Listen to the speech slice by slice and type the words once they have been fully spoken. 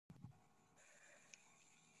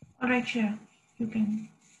All right, Shreya, you can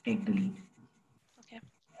take the lead. Okay.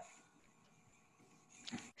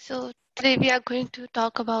 So today we are going to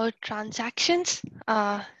talk about transactions.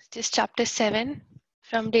 This chapter 7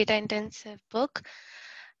 from data intensive book.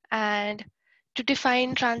 And to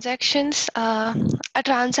define transactions, a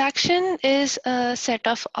transaction is a set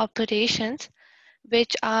of operations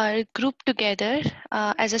which are grouped together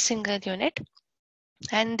as a single unit.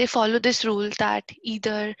 And they follow this rule that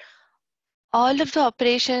either all of the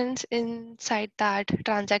operations inside that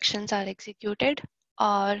transactions are executed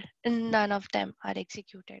or none of them are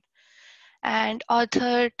executed. And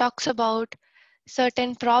author talks about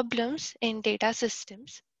certain problems in data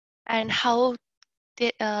systems and how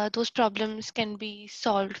those problems can be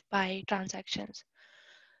solved by transactions.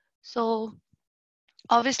 So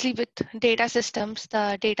obviously with data systems,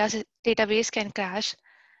 the database can crash,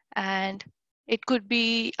 and it could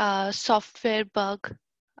be a software bug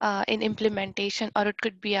in implementation, or it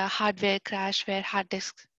could be a hardware crash where hard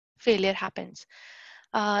disk failure happens.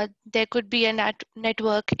 There could be a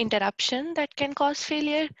network interruption that can cause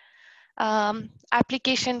failure.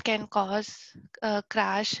 Application can cause a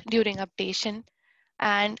crash during updation,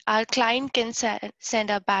 and our client can send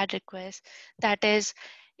a bad request. That is,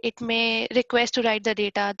 it may request to write the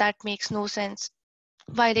data that makes no sense,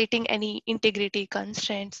 violating any integrity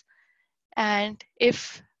constraints. And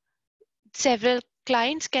if several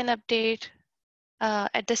clients can update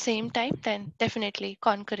at the same time, then definitely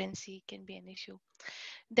concurrency can be an issue.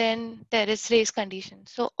 Then there is race condition.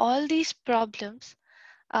 So all these problems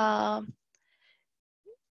um,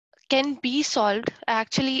 can be solved.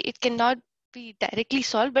 Actually, it cannot be directly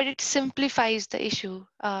solved, but it simplifies the issue.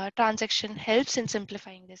 Transaction helps in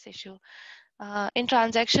simplifying this issue. In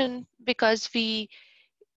transaction, because we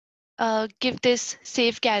give this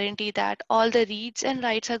safe guarantee that all the reads and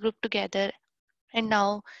writes are grouped together, and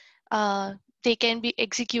now uh, they can be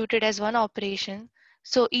executed as one operation.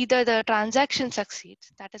 So either the transaction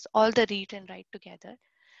succeeds, that is all the read and write together,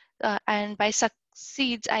 and by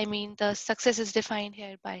succeeds, I mean the success is defined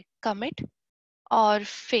here by commit, or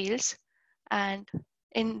fails. And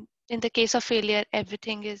in the case of failure,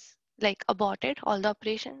 everything is like aborted, all the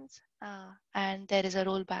operations, and there is a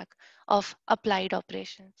rollback of applied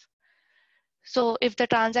operations. So if the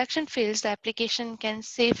transaction fails, the application can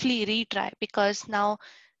safely retry, because now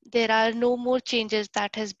there are no more changes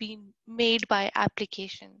that has been made by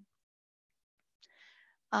application.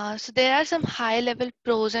 So there are some high level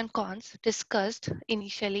pros and cons discussed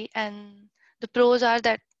initially, and the pros are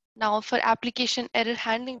that now for application, error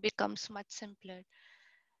handling becomes much simpler.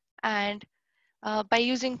 And by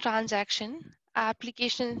using transaction,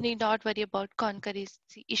 applications need not worry about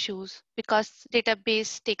concurrency issues, because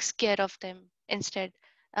database takes care of them instead,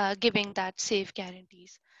 giving that safe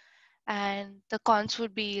guarantees. And the cons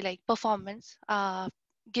would be like performance,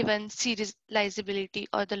 given serializability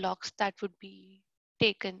or the logs that would be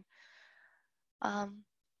taken. Um,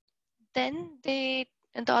 then the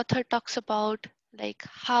author talks about like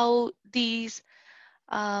how these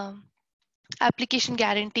um, application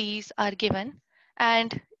guarantees are given,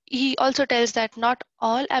 and he also tells that not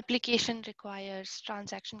all application requires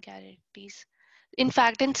transaction guarantees. In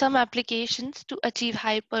fact, in some applications, to achieve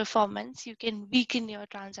high performance, you can weaken your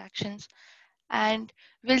transactions. And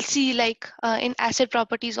we'll see like in asset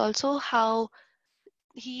properties also how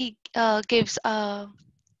he gives a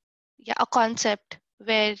concept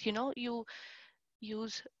where you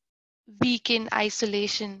use weaken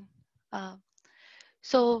isolation. uh,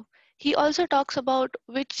 So he also talks about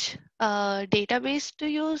which database to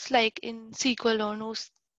use, like in SQL or no.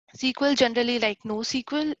 SQL generally, like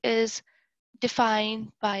NoSQL, is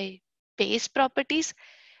defined by base properties,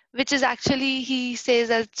 which is actually, he says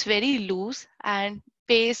that it's very loose, and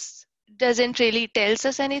base doesn't really tells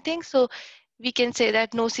us anything. So we can say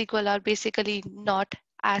that NoSQL are basically not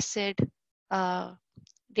ACID uh,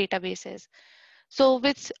 databases. So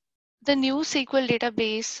with the new SQL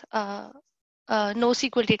database,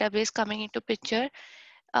 NoSQL database coming into picture,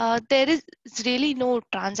 there is really no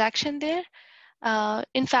transaction there.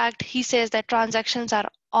 In fact, he says that transactions are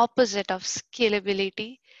opposite of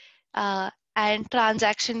scalability, and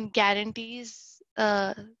transaction guarantees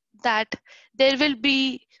that there will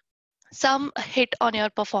be some hit on your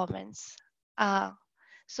performance.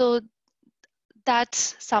 So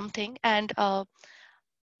that's something. And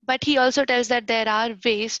but he also tells that there are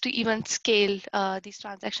ways to even scale these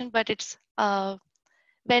transactions, but it's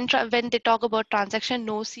when they talk about transaction,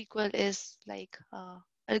 NoSQL is like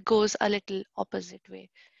it goes a little opposite way.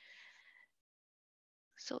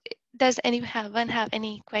 So does anyone have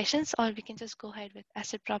any questions, or we can just go ahead with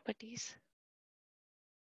asset properties?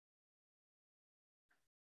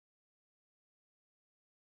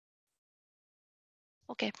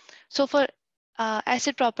 Okay, so for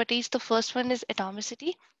acid properties, the first one is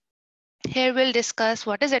atomicity. Here we'll discuss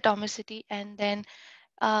what is atomicity, and then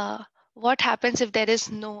uh, what happens if there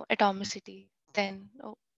is no atomicity, then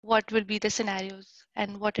what will be the scenarios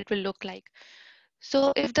and what it will look like.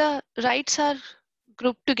 So if the rights are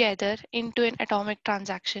grouped together into an atomic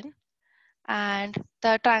transaction and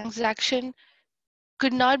the transaction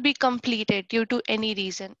could not be completed due to any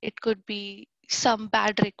reason, it could be some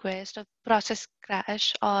bad request, a process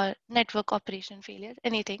crash, or network operation failure,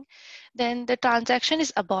 anything, then the transaction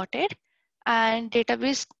is aborted and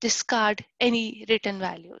database discard any written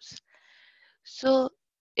values. So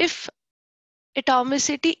if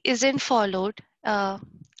atomicity isn't followed,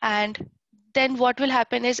 and then what will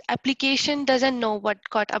happen is application doesn't know what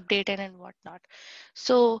got updated and what not.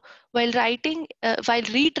 So while retrying,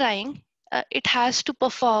 it has to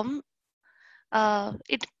perform.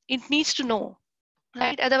 It needs to know,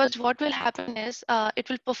 right? Otherwise, what will happen is it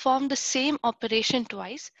will perform the same operation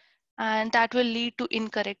twice, and that will lead to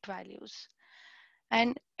incorrect values.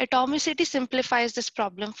 And atomicity simplifies this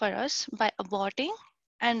problem for us by aborting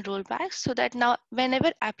and rollbacks so that now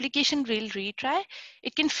whenever application will retry,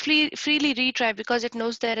 it can freely retry because it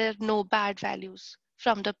knows there are no bad values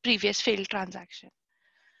from the previous failed transaction.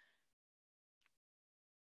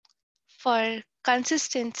 For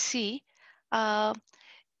consistency, uh,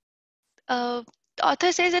 uh, the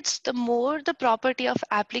author says it's the more the property of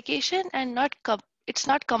application and it's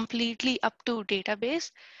not completely up to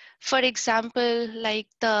database. For example, like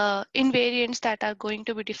the invariants that are going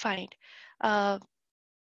to be defined. Uh,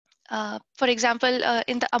 for example,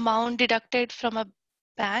 in the amount deducted from a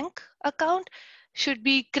bank account should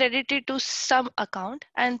be credited to some account,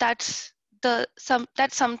 and that's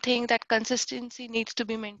something that consistency needs to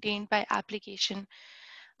be maintained by application.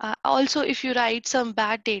 Also, if you write some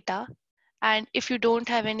bad data, and if you don't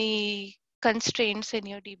have any constraints in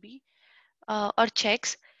your DB or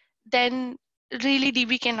checks, then really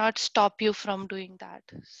DB cannot stop you from doing that.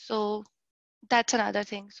 So that's another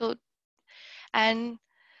thing. So, and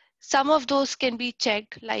some of those can be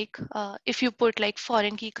checked, like if you put like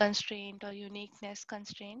foreign key constraint or uniqueness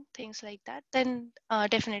constraint, things like that, then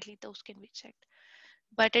definitely those can be checked.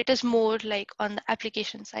 But it is more like on the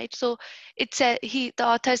application side. So the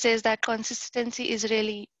author says that consistency is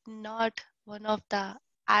really not one of the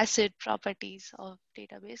acid properties of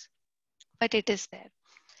database, but it is there.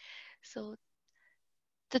 So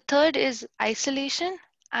the third is isolation,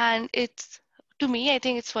 and it's, to me, I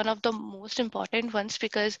think it's one of the most important ones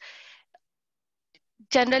because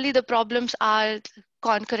generally the problems are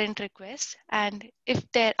concurrent requests, and if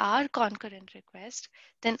there are concurrent requests,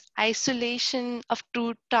 then isolation of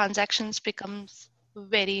two transactions becomes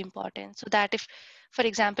very important. So that if, for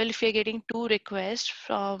example, if you're getting two requests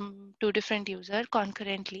from two different users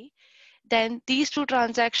concurrently, then these two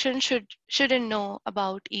transactions shouldn't know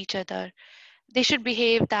about each other. They should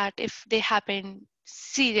behave that if they happen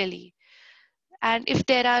serially. And if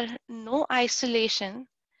there are no isolation,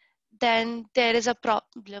 then there is a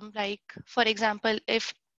problem. Like, for example,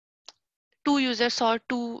 if two users saw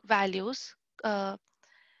two values uh,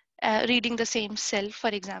 reading the same cell, for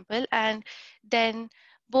example, and then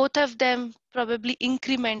both of them probably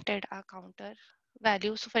incremented a counter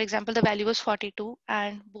value. So, for example, the value was 42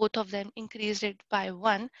 and both of them increased it by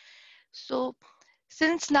 1. So,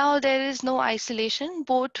 since now there is no isolation,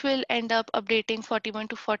 both will end up updating 41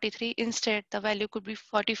 to 43. Instead, the value could be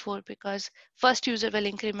 44 because first user will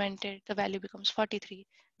increment it, the value becomes 43.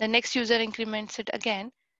 The next user increments it again,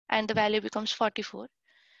 and the value becomes 44.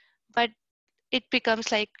 But it becomes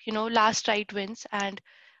like, last write wins, and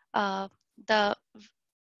uh, the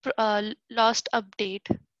lost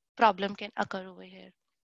update problem can occur over here.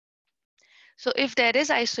 So if there is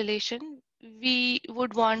isolation, we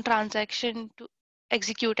would want transaction to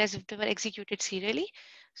execute as if they were executed serially.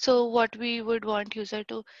 So what we would want user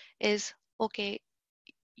to is, okay,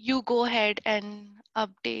 you go ahead and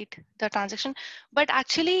update the transaction. But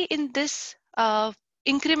actually in this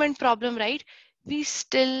increment problem, right, we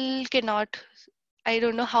still cannot, I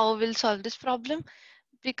don't know how we'll solve this problem,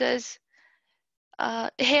 because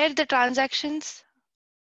here the transactions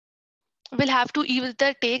will have to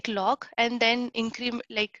either take log and then increment,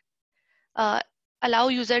 like uh, allow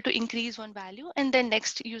user to increase one value, and then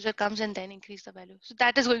next user comes and then increase the value. So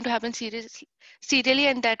that is going to happen serially,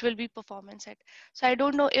 and that will be performance set. So I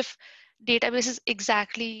don't know if databases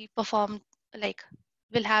exactly perform, like,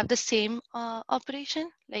 will have the same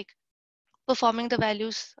operation, like performing the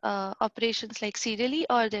values operations like serially,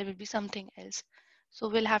 or there will be something else. So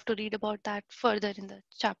we'll have to read about that further in the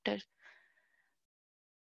chapter.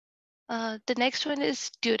 The next one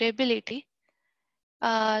is durability.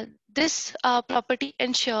 This property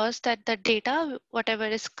ensures that the data, whatever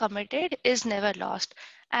is committed, is never lost,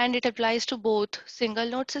 and it applies to both single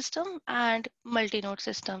node system and multi-node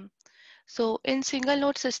system. So in single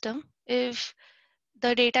node system, if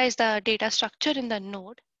the data is the data structure in the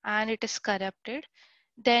node and it is corrupted,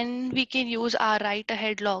 then we can use our write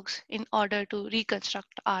ahead logs in order to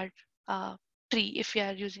reconstruct our tree if we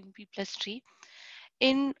are using B plus tree.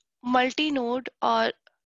 In multi-node or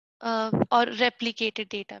replicated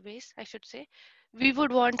database, I should say, we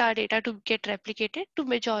would want our data to get replicated to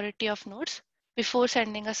majority of nodes before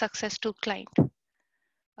sending a success to client.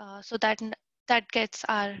 So that gets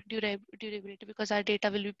our durability because our data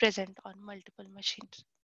will be present on multiple machines.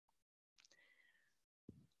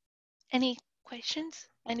 Any questions?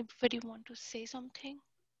 Anybody want to say something?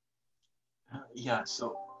 Yeah,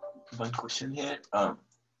 so one question here.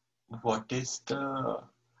 What is the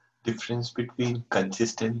difference between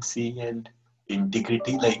consistency and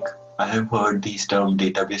integrity? Like, I have heard these terms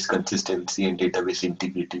database consistency and database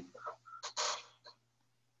integrity.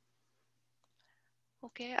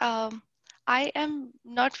 Okay. I am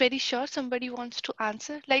not very sure. Somebody wants to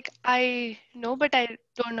answer. Like I know, but I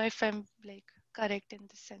don't know if I'm like correct in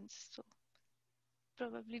this sense. So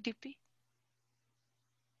probably DP.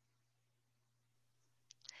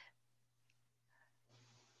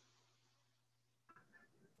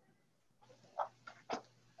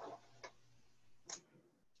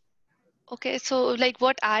 Okay. So like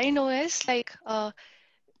what I know is like uh,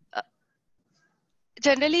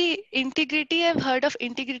 generally integrity. I've heard of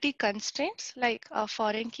integrity constraints like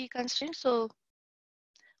foreign key constraints. So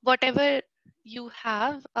whatever you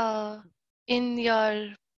have in your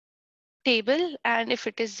table, and if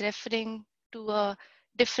it is referring to a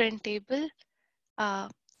different table, uh,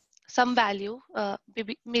 some value,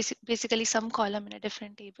 basically some column in a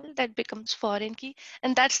different table, that becomes foreign key,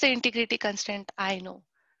 and that's the integrity constraint I know.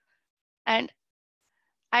 And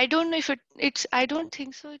I don't know if I don't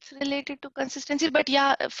think so it's related to consistency, but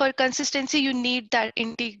yeah, for consistency you need that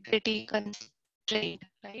integrity constraint,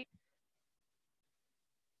 right?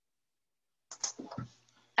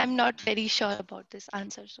 I'm not very sure about this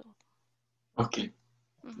answer, so. Okay,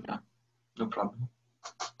 Mhm. yeah, no problem.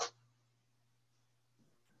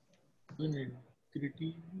 In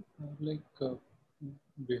integrity,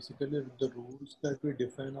 basically the rules that we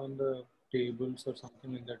define on the tables or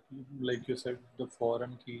something like that, like you said, the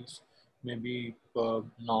foreign keys, maybe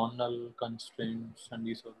non-null constraints and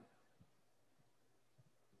these are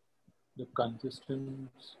the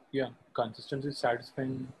consistency. Yeah, consistency is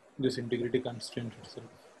satisfying this integrity constraint itself.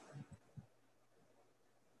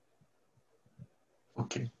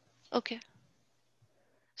 Okay. Okay.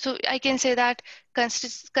 So I can say that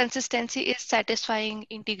consistency is satisfying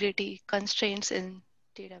integrity constraints in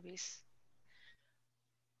database.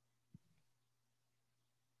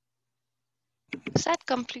 Is that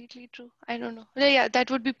completely true? I don't know. Yeah, that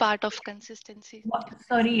would be part of consistency.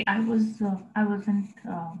 Sorry, I wasn't,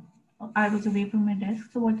 I was away from my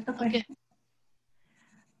desk. So what's the Okay. question?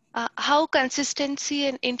 How consistency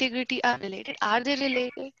and integrity are related? Are they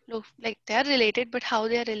related? No, like they're related, but how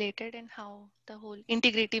they are related and how the whole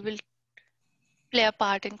integrity will play a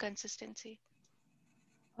part in consistency.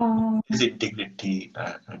 Um, Is integrity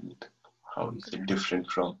and how is Okay. it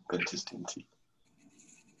different from consistency?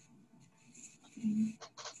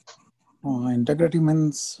 Integrity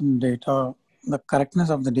means data, the correctness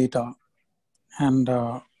of the data, and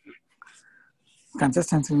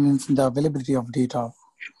consistency means the availability of data.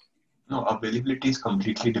 No, availability is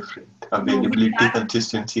completely different. no, but Availability, that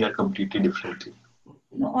consistency are completely different.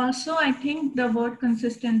 also, I think the word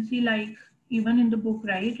consistency, like even in the book,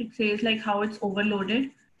 right, it says like how it's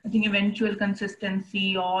overloaded. I think eventual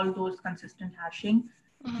consistency, all those consistent hashing,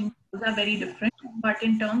 I Mhm. think those are very different. But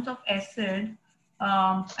in terms of acid,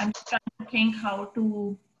 I'm trying to think how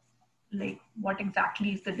to, like, what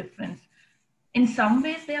exactly is the difference. In some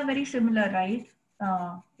ways, they are very similar, right?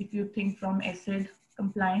 If you think from acid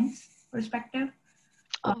compliance perspective.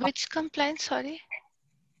 Which compliance? Sorry.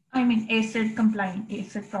 I mean, acid compliant,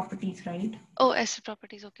 acid properties, right? Oh, asset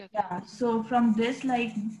properties. Okay, okay. Yeah. So from this,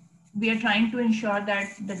 like, we are trying to ensure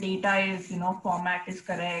that the data is, format is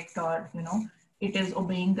correct, or, it is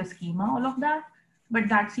obeying the schema, all of that. But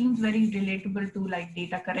that seems very relatable to like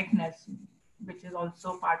data correctness, which is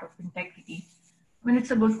also part of integrity. I mean,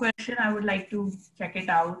 it's a good question. I would like to check it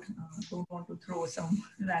out. Don't want to throw some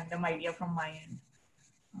random idea from my end.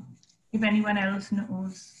 Uh, if anyone else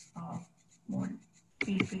knows more,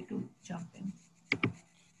 feel free to jump in.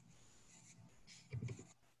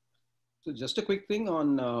 So just a quick thing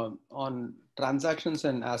on transactions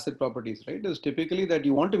and asset properties, right? Is typically that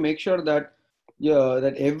you want to make sure that yeah,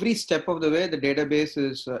 that every step of the way the database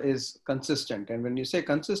is consistent. And when you say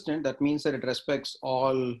consistent, that means that it respects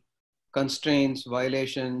all constraints,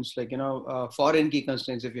 violations, like foreign key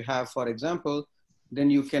constraints. If you have, for example, then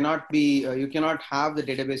you cannot have the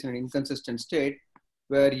database in an inconsistent state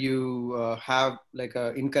where you have like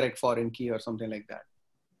an incorrect foreign key or something like that.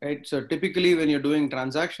 Right. So typically when you're doing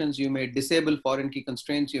transactions, you may disable foreign key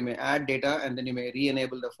constraints, you may add data, and then you may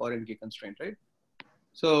re-enable the foreign key constraint, right?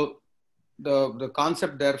 So the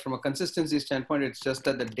concept there from a consistency standpoint, it's just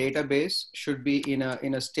that the database should be in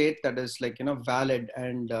a state that is like, valid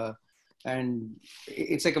and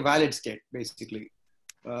it's like a valid state basically.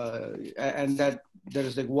 And that there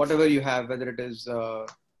is like whatever you have, whether it is uh,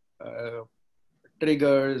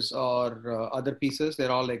 triggers or other pieces,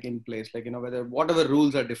 they're all like in place, like, whether whatever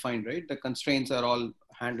rules are defined, right? The constraints are all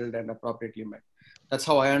handled and appropriately met. That's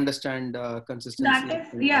how I understand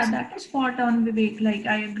consistency. That is spot on, Vivek. Like,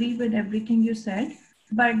 I agree with everything you said,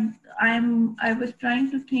 but I was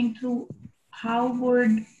trying to think through how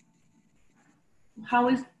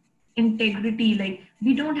is integrity, like,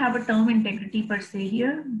 we don't have a term integrity per se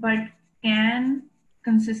here, but can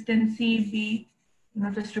consistency be,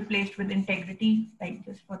 just replaced with integrity, like,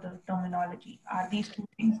 just for the terminology? Are these two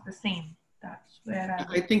things the same? That's where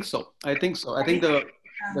I think so. I think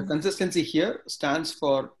the consistency here stands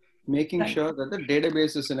for making sure that the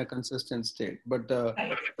database is in a consistent state. But the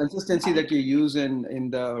consistency that you use in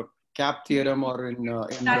the CAP theorem or in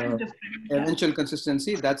the eventual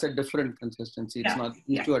consistency, that's a different consistency. It's not,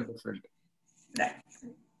 these two are different. Right.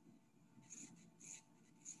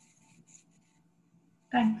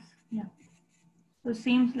 Thanks. Yeah. So it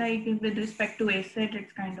seems like with respect to ACID,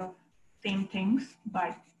 it's kind of same things,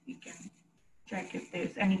 but we can check if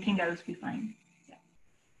there's anything else we find.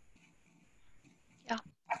 Yeah.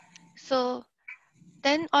 So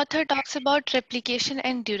then author talks about replication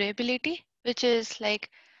and durability, which is like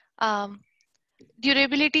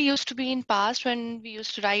durability used to be in past when we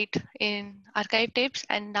used to write in archive tapes,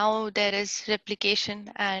 and now there is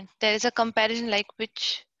replication and there is a comparison like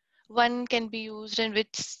which one can be used in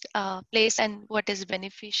which place and what is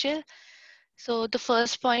beneficial. So the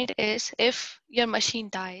first point is if your machine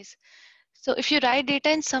dies. So if you write data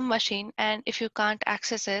in some machine and if you can't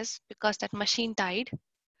access it because that machine died,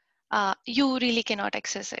 you really cannot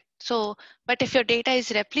access it. So, but if your data is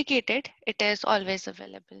replicated, it is always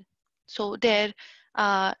available. So their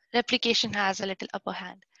replication has a little upper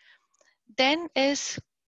hand. Then is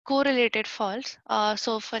correlated faults.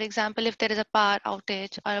 So for example, if there is a power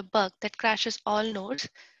outage or a bug that crashes all nodes,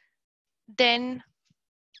 then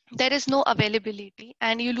there is no availability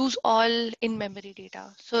and you lose all in-memory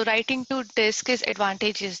data. So writing to disk is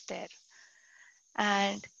advantageous there.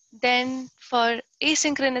 And then for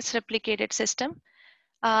asynchronous replicated system,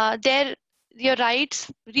 there your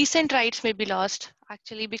recent writes may be lost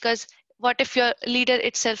actually, because what if your leader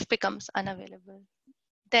itself becomes unavailable?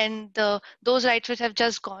 Then those writes which have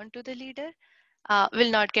just gone to the leader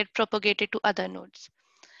will not get propagated to other nodes.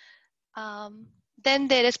 Then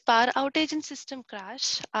there is power outage and system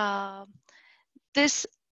crash. This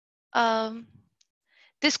um,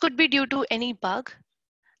 this could be due to any bug,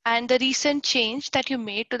 and the recent change that you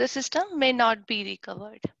made to the system may not be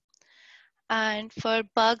recovered. And for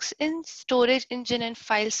bugs in storage engine and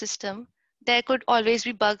file system, there could always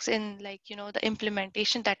be bugs in the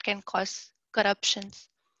implementation that can cause corruptions.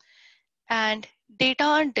 And data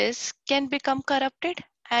on disk can become corrupted,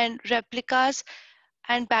 and replicas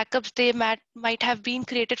and backups they might have been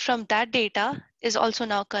created from that data is also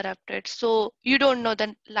now corrupted. So you don't know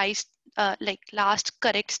the last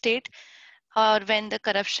correct state or when the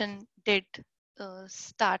corruption did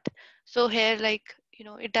start. So here,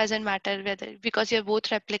 it doesn't matter whether, because you're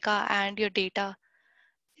both replica and your data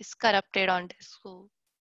is corrupted on disk. So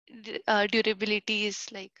durability is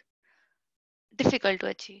like difficult to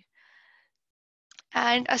achieve.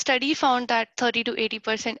 And a study found that 30 to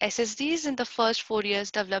 80% SSDs in the first 4 years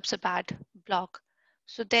develops a bad block.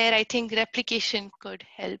 So there, I think replication could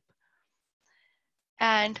help.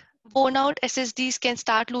 And worn out SSDs can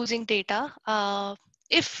start losing data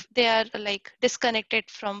if they are disconnected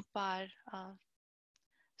from power.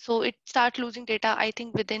 So it start losing data, I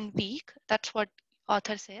think, within week. That's what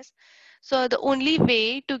author says. So the only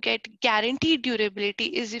way to get guaranteed durability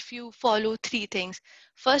is if you follow 3 things.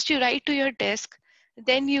 First, you write to your disk,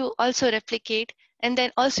 then you also replicate, and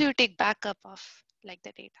then also you take backup of the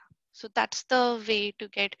data. So that's the way to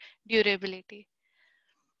get durability.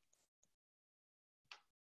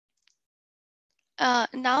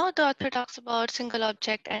 Now the author talks about single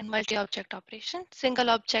object and multi-object operation. Single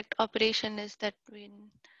object operation is that when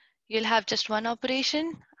you'll have just one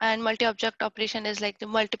operation, and multi-object operation is like the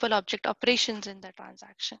multiple object operations in the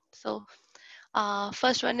transaction. So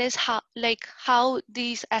first one is how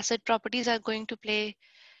these asset properties are going to play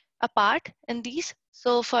a part in these.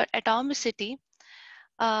 So for atomicity,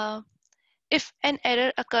 uh, if an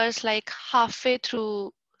error occurs like halfway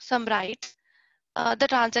through some writes, the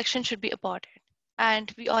transaction should be aborted.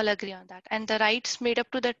 And we all agree on that. And the writes made up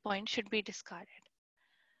to that point should be discarded.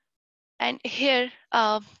 And here,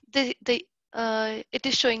 it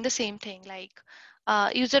is showing the same thing. Like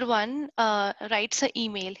user one writes an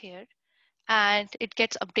email here, and it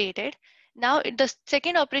gets updated. Now, the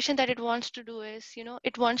second operation that it wants to do is,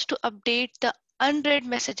 it wants to update the unread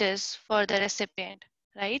messages for the recipient,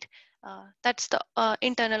 right? That's the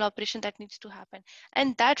internal operation that needs to happen,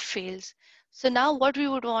 and that fails. So now what we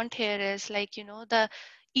would want here is like, the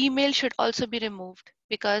email should also be removed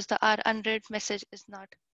because the our unread message is not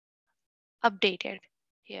updated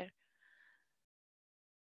here.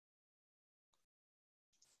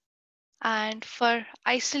 And for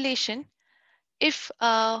isolation, if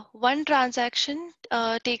one transaction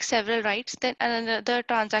takes several writes, then another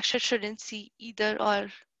transaction shouldn't see either all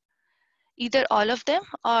of them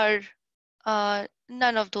or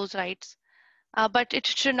none of those writes. But it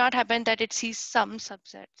should not happen that it sees some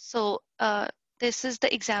subset. So this is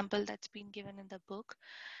the example that's been given in the book.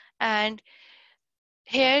 And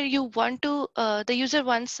here you want to, the user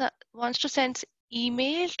wants to send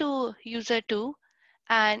email to user 2,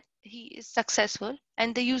 and he is successful.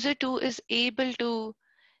 And the user 2 is able to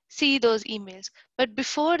see those emails. But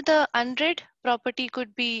before the unread property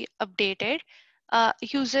could be updated,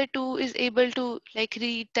 user 2 is able to like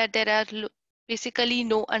read that there are basically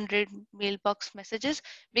no unread mailbox messages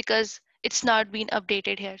because it's not been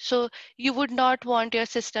updated here. So you would not want your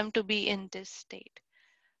system to be in this state.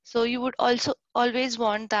 So you would also always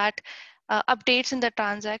want that updates in the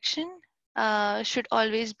transaction should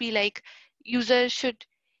always be like user should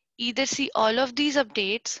either see all of these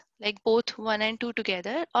updates, like both 1 and 2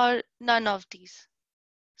 together, or none of these,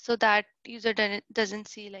 so that user doesn't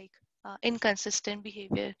see like inconsistent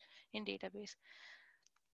behavior in database.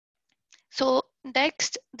 So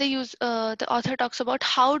next, the author talks about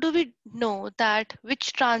how do we know that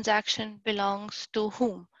which transaction belongs to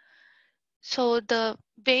whom. So the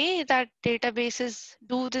way that databases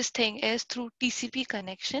do this thing is through TCP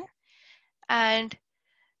connection, and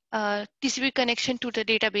TCP connection to the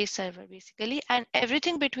database server basically, and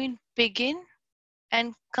everything between begin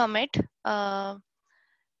and commit,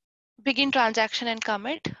 begin transaction and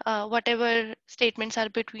commit, whatever statements are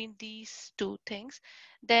between these two things,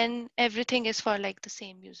 then everything is for like the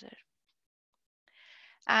same user.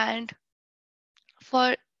 And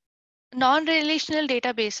for non-relational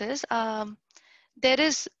databases, there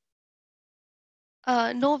is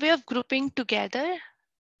no way of grouping together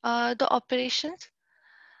the operations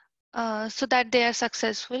so that they are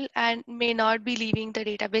successful and may not be leaving the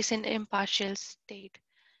database in impartial state.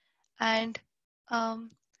 And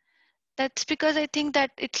that's because I think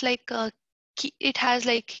that it's like it has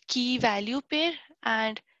like key value pair,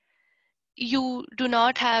 and you do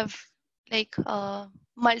not have like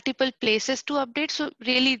multiple places to update. So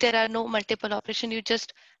really there are no multiple operation. You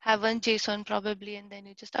just have one JSON probably, and then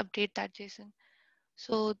you just update that JSON.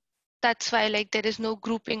 So that's why like there is no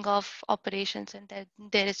grouping of operations, and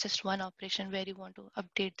there is just one operation where you want to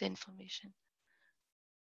update the information.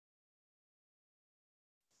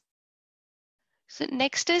 So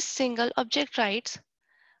next is single object writes.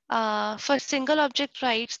 For single object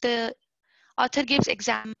writes, the author gives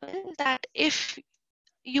example that if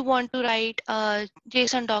you want to write a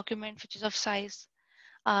JSON document which is of size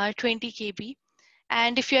 20 KB,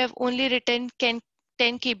 and if you have only written 10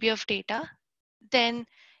 KB of data, then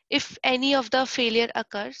if any of the failure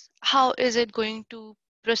occurs, how is it going to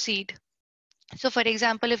proceed? So for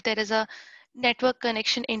example, if there is a network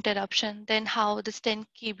connection interruption, then how this 10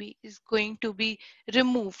 KB is going to be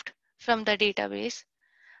removed from the database.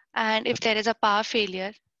 And if there is a power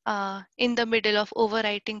failure in the middle of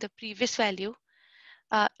overwriting the previous value,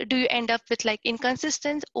 do you end up with like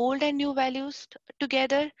inconsistent old and new values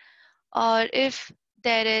together? Or if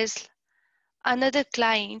there is another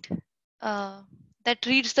client that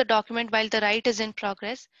reads the document while the write is in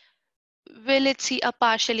progress, will it see a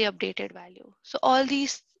partially updated value? So all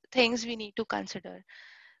these things we need to consider.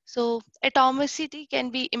 So atomicity can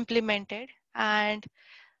be implemented, and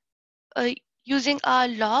uh, using a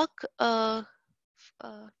log uh,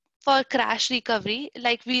 for crash recovery,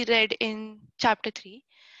 like we read in chapter 3,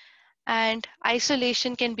 and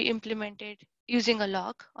isolation can be implemented using a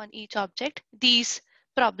log on each object. These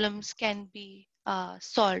problems can be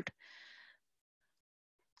solved.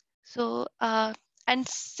 So And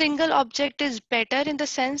single object is better in the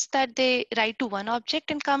sense that they write to one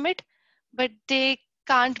object and commit, but they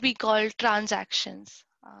can't be called transactions.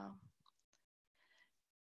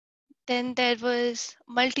 Then there was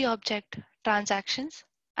multi-object transactions,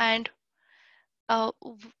 and the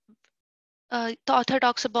author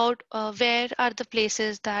talks about where are the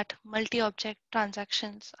places that multi-object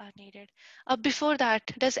transactions are needed. Before that,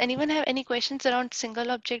 does anyone have any questions around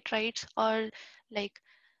single object rights or like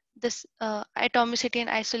this atomicity and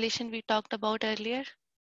isolation we talked about earlier?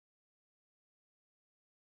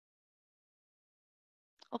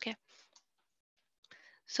 Okay.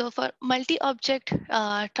 So for multi-object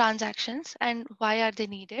transactions and why are they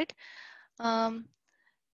needed? In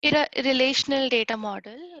a relational data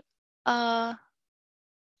model, uh,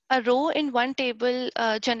 a row in one table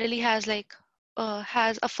generally has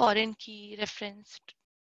a foreign key reference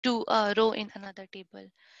to a row in another table.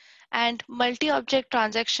 And multi-object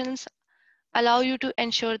transactions allow you to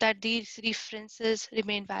ensure that these references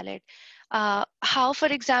remain valid. How, for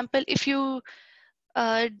example, if you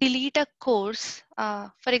delete a course.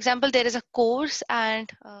 For example, there is a course and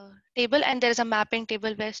table, and there is a mapping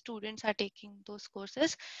table where students are taking those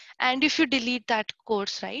courses. And if you delete that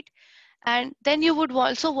course, right, and then you would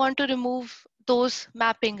also want to remove those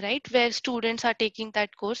mapping, right, where students are taking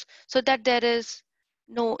that course, so that there is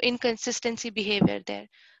no inconsistency behavior there.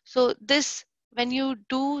 So this, when you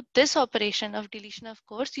do this operation of deletion of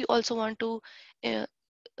course, you also want to uh,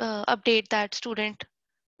 update that student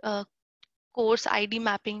uh, course ID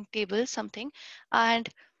mapping table something, and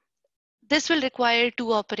this will require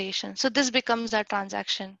two operations. So this becomes a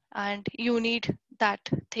transaction and you need that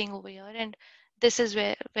thing over here, and this is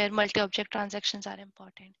where multi-object transactions are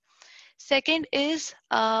important. Second is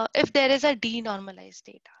if there is a denormalized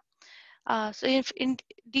data. So if in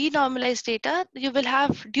denormalized data, you will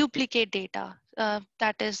have duplicate data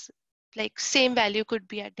that is like same value could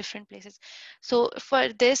be at different places. So for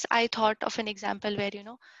this, I thought of an example where,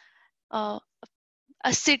 uh,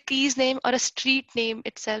 a city's name or a street name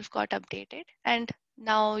itself got updated, and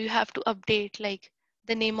now you have to update like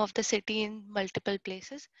the name of the city in multiple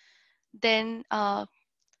places. Then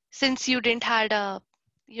since you didn't had a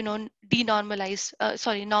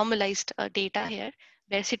denormalized normalized data here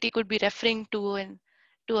where city could be referring to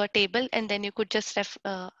a table, and then you could just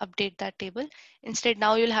update that table. Instead,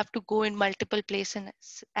 now you'll have to go in multiple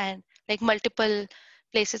places and like multiple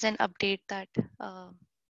places and update that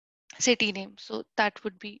city name. So that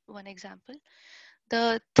would be one example.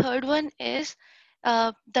 The third one is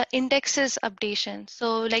the indexes updation.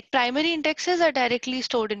 So like primary indexes are directly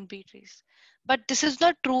stored in B trees, but this is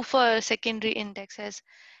not true for secondary indexes.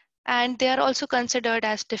 And they are also considered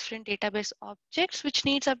as different database objects which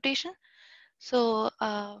needs updation. So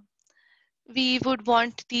we would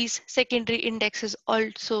want these secondary indexes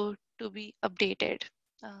also to be updated.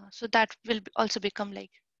 So that will also become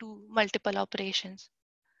like two multiple operations.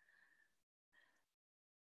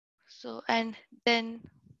 So, and then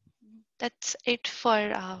that's it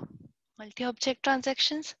for multi-object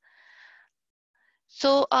transactions.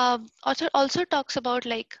 So author also talks about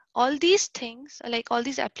like all these things, like all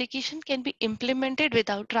these applications can be implemented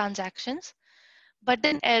without transactions, but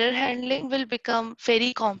then error handling will become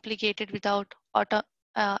very complicated without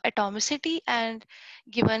atomicity and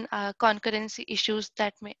given concurrency issues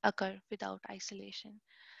that may occur without isolation.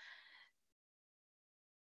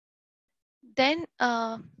 Then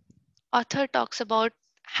author talks about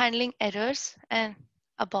handling errors and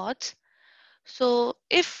aborts. So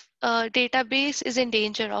if a database is in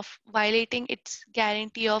danger of violating its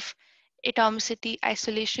guarantee of atomicity,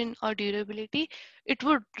 isolation, or durability, it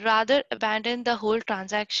would rather abandon the whole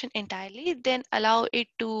transaction entirely than allow it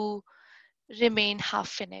to remain half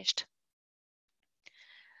finished.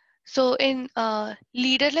 So in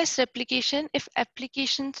leaderless replication, if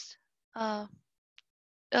applications uh,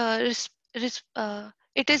 res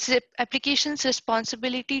it is application's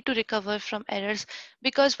responsibility to recover from errors,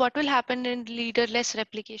 because what will happen in leaderless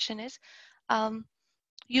replication is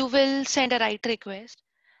you will send a write request,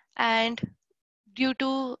 and due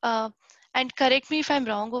to and correct me if I'm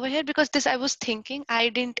wrong over here, because this I was thinking, I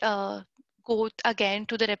didn't go again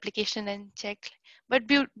to the replication and check, but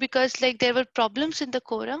because like there were problems in the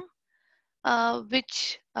quorum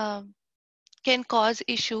which can cause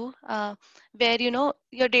issue where your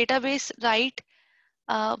database write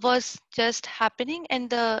was just happening and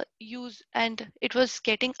the use and it was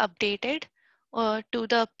getting updated to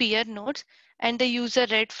the peer nodes, and the user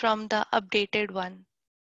read from the updated one.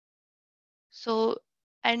 So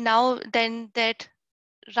and now then that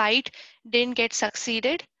write didn't get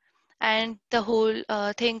succeeded, and the whole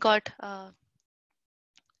thing got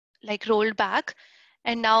like rolled back,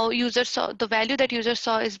 And now user saw the value that user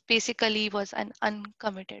saw is basically was an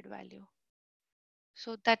uncommitted value.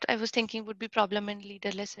 So that I was thinking would be problem in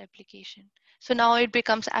leaderless replication. So now it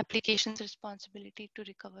becomes application's responsibility to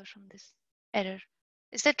recover from this error.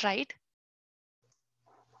 Is that right?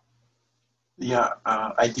 Yeah,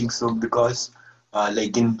 I think so because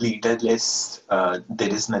like in leaderless, there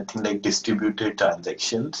is nothing like distributed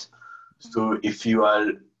transactions. So if you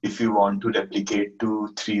want to replicate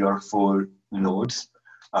to 3 or 4 nodes,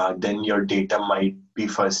 then your data might be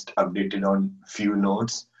first updated on few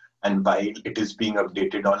nodes, and while it is being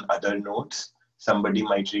updated on other nodes, somebody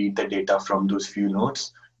might read the data from those few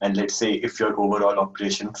nodes. And let's say if your overall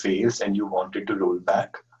operation fails and you wanted to roll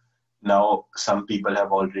back, now some people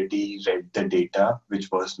have already read the data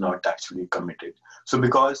which was not actually committed. So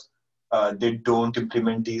because they don't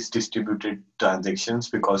implement these distributed transactions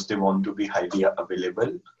because they want to be highly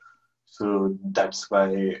available, so that's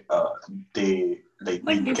why they like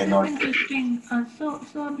we But this is cannot. interesting. So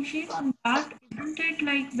Abhishek, on that, isn't it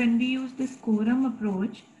like when we use this quorum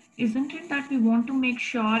approach, isn't it that we want to make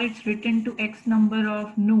sure it's written to X number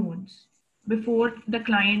of nodes before the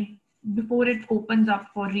client, before it opens up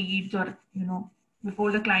for reads, or,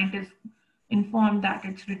 before the client is informed that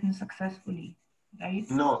it's written successfully, right?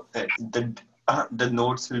 No, the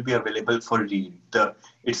nodes will be available for read.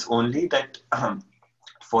 It's only that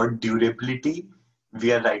for durability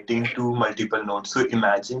we are writing to multiple nodes. So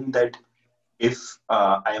imagine that if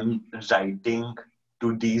I'm writing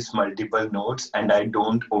to these multiple nodes and I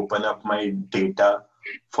don't open up my data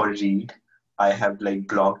for read, I have like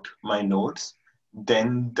blocked my nodes,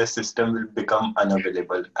 then the system will become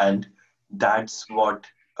unavailable. And that's what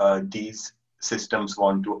these systems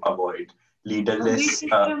want to avoid. Which Leaderless.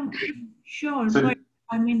 system? Sure, So but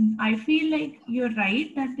I mean, I feel like you're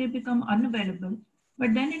right that they become unavailable,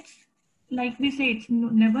 but then it's like we say, it's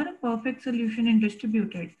never a perfect solution in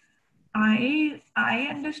distributed. I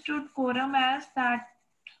understood quorum as that.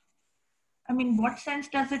 I mean, what sense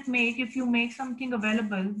does it make if you make something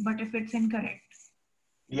available, but if it's incorrect?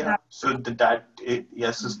 yeah, That so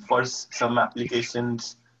yes, for some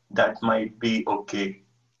applications that might be okay.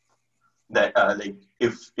 That like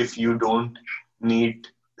if you don't need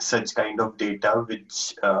such kind of data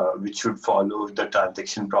which should follow the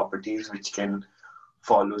transaction properties, which can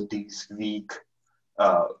follow these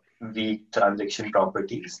uh, weak transaction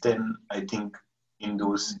properties, then I think in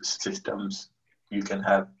those systems you can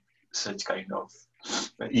have such kind of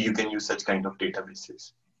you can use such kind of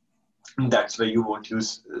databases. That's why you won't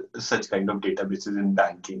use such kind of databases in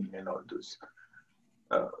banking and all those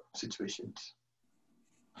situations.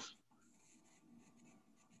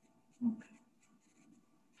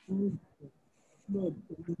 No,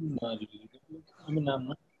 I mean, I'm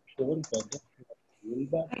not sure whether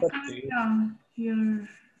rollbacks I are can't fair. hear.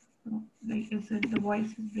 Like, is it the voice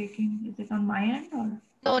is breaking? Is it on my end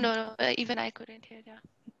or? No. Even I couldn't hear. Yeah.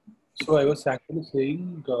 So I was actually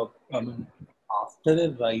saying, I mean, after a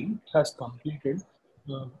write has completed,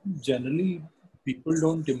 uh, generally people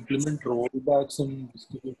don't implement rollbacks in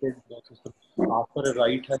distributed system after a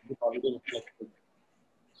write has been already reflected.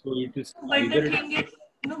 So it is But the either it thing is,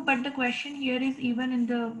 no, but the question here is even in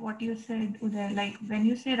the what you said, Uday, like when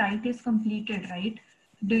you say write is completed, right?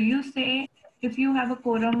 Do you say if you have a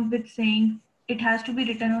quorum with saying it has to be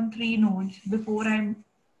written on 3 nodes before I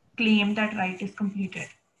claim that write is completed,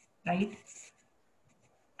 right?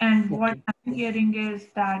 And what okay. I'm hearing is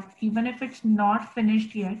that even if it's not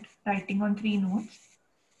finished yet, writing on 3 nodes,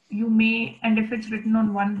 you may, and if it's written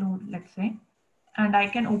on 1 node, let's say, and I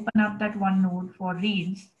can open up that 1 node for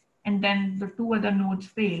reads, and then the 2 other nodes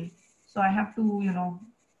fail. So I have to,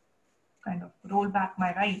 kind of roll back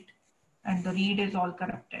my write, and the read is all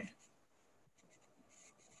corrupted.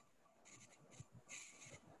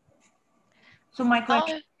 So my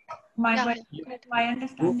question, Oh, my yeah. question, Go ahead. my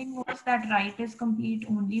understanding was that write is complete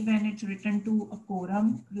only when it's written to a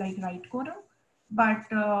quorum, like write quorum. But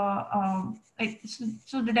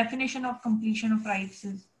so the definition of completion of writes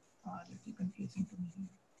is a little confusing to me.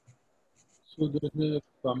 So there is a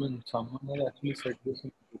comment. Someone has actually said this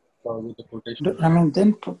in with the quotation. I mean,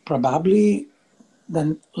 then probably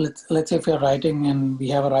then let's say if you're writing and we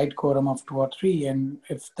have a write quorum of 2 or 3, and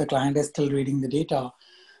if the client is still reading the data,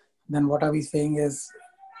 then what are we saying is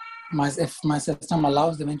if my system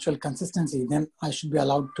allows eventual consistency, then I should be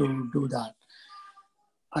allowed to do that.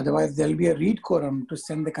 Otherwise, there'll be a read quorum to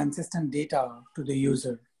send the consistent data to the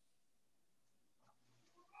user.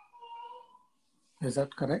 Is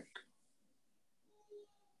that correct?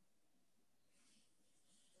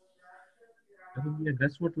 I think yeah,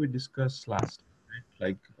 that's what we discussed last,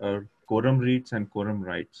 right? Like quorum reads and quorum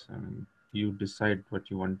writes. I mean, you decide what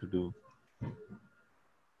you want to do.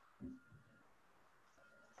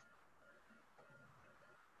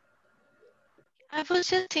 I was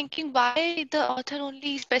just thinking why the author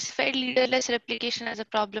only specified leaderless replication as a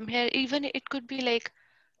problem here. Even it could be like,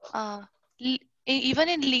 uh, even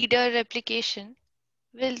in leader replication,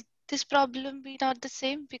 will this problem be not the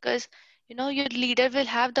same? Because your leader will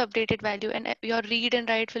have the updated value, and your read and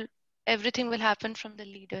write will everything will happen from the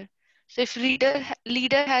leader. So if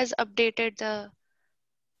leader has updated the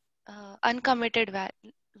uncommitted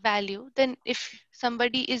value, then if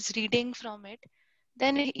somebody is reading from it,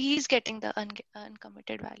 then he is getting the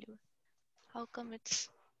uncommitted value. How come it's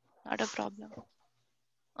not a problem?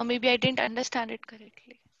 Or maybe I didn't understand it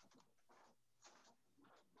correctly.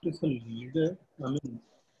 It's a leader. I mean,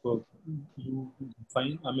 you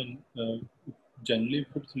find. I mean, generally,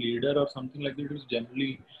 if it's leader or something like that, it's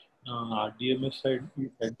generally RDMS side. You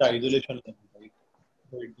set the isolation level, right?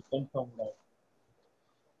 So it depends on that.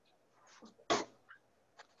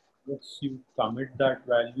 Once you commit that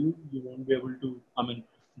value, you won't be able to. I mean,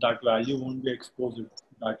 that value won't be exposed.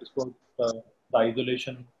 That is what the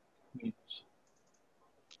isolation means.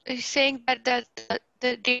 It's saying that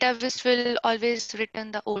the database will always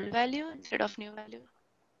return the old value instead of new value.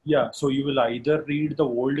 Yeah, so you will either read the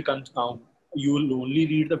you will only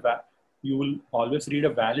read you will always read a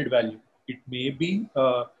valid value. It may be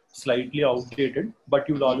slightly outdated, but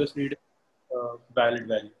you will always read a valid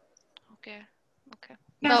value. Okay. Okay.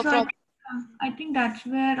 Yeah, No so problem. I think that's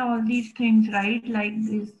where all these things, right? Like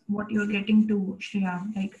this, what you're getting to,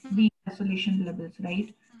 Shreya, like the isolation levels,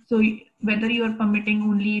 right? So whether you're permitting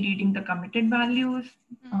only reading the committed values,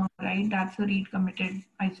 right? That's a read committed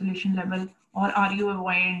isolation level, or are you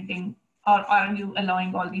avoiding, or are you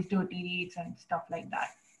allowing all these dirty reads and stuff like that?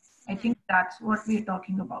 I think that's what we're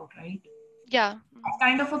talking about, right? Yeah.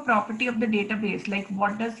 Kind of a property of the database, like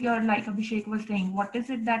what does your, like Abhishek was saying, what is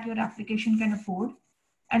it that your application can afford,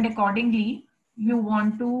 and accordingly you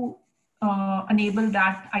want to enable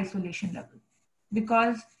that isolation level.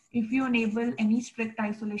 Because if you enable any strict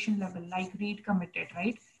isolation level like read committed,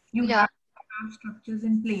 right, you Yeah. have to have structures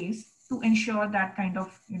in place to ensure that kind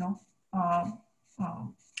of uh, uh,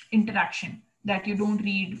 interaction, that you don't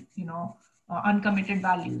read uncommitted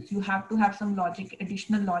values. You have to have some logic,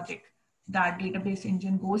 additional logic, that database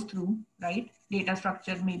engine goes through, right? Data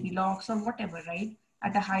structure, maybe logs or whatever, right?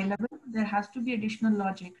 At a high level, there has to be additional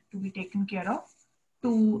logic to be taken care of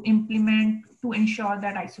to implement, to ensure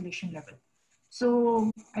that isolation level.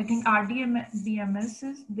 So I think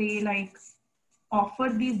RDMSs, they like offer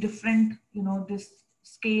these different, this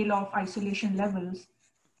scale of isolation levels,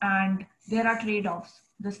 and there are trade-offs.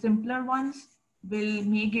 The simpler ones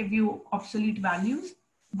may give you obsolete values,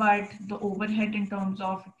 but the overhead in terms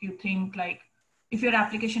of, if you think like, if your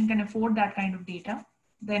application can afford that kind of data,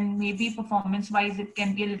 then maybe performance-wise it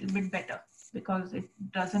can be a little bit better because it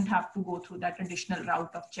doesn't have to go through that additional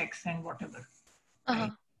route of checks and whatever.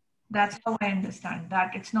 Right? That's how I understand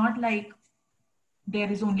that. It's not like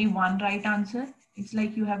there is only one right answer. It's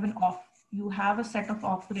like you have a set of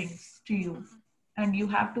offerings to you, and you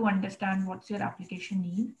have to understand what's your application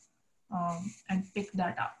need, and pick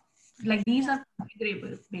that up. Like these are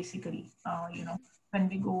configurable basically. When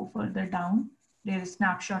we go further down, there is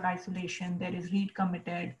snapshot isolation, there is read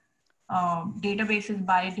committed. Databases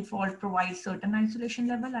by default provide certain isolation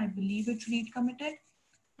level. I believe it's read committed,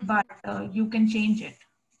 but you can change it.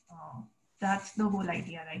 That's the whole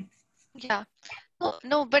idea, right? Yeah.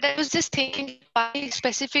 No, but I was just thinking why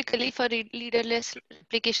specifically for leaderless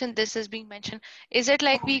application this is being mentioned. Is it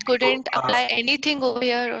like we couldn't apply anything over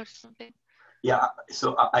here or something? Yeah,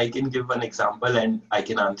 so I can give one example and I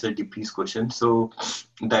can answer Deepi's question. So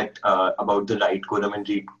that about the write quorum and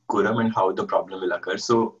read quorum and how the problem will occur.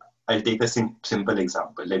 So I'll take a simple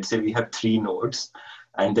example. Let's say we have 3 nodes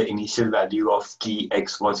and the initial value of key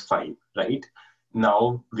X was 5, right?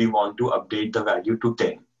 Now we want to update the value to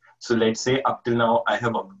 10. So let's say up till now I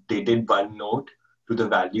have updated one node to the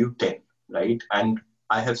value 10, right? And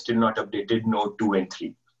I have still not updated node 2 and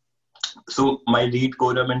 3. So my read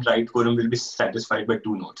quorum and write quorum will be satisfied by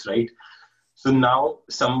 2 nodes, right? So now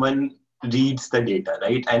someone reads the data,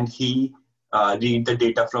 right? And he read the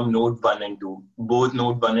data from node 1 and 2. Both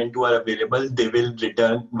node 1 and 2 are available. They will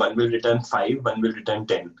return, one will return 5, one will return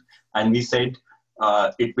 10. And we said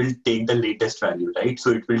it will take the latest value, right?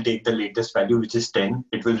 So it will take the latest value, which is 10.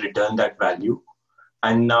 It will return that value.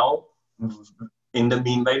 And now, in the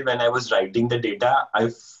meanwhile, when I was writing the data, I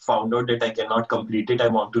found out that I cannot complete it. I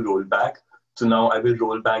want to roll back. So now I will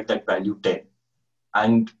roll back that value 10.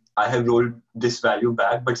 And I have rolled this value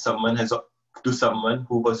back, but to someone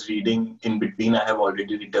who was reading in between, I have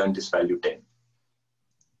already returned this value 10.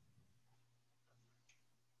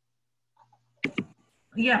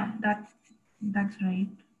 Yeah, that's right.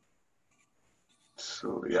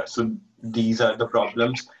 So yeah, so these are the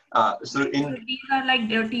problems. So So in these are like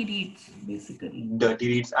dirty reads, basically. dirty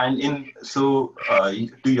reads, and in so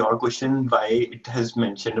to your question, why it has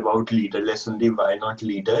mentioned about leaderless only, why not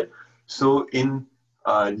leader? So in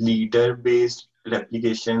leader based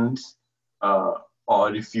replications, uh,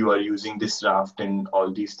 or if you are using this raft and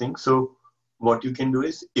all these things, so what you can do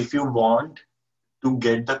is, if you want to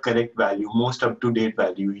get the correct value, most up to date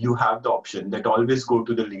value, you have the option that always go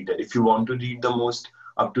to the leader. If you want to read the most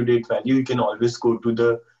up to date value, you can always go to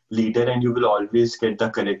the leader and you will always get the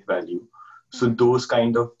correct value. So Mhm. those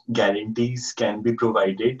kind of guarantees can be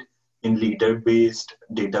provided in leader based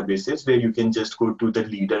databases, where you can just go to the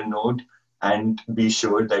leader node and be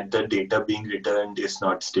sure that the data being returned is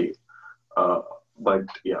not stale. Uh, but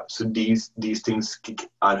yeah, so these things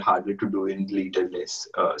are harder to do in leaderless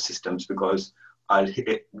systems, because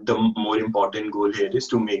the more important goal here is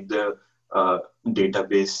to make the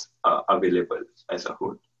database available as a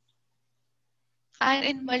whole. And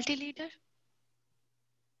in multi-leader,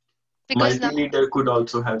 because now, Multi-leader could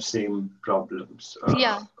also have same problems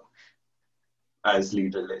yeah, as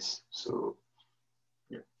leaderless. So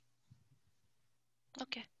yeah.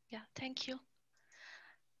 okay, yeah, thank you.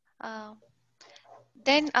 Uh,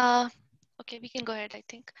 then, okay, we can go ahead, I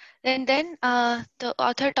think. Then the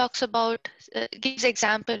author talks about, gives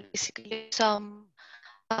example basically of some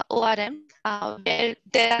ORMs where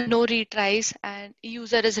there are no retries and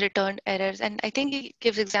user is returned errors. And I think he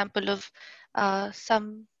gives example of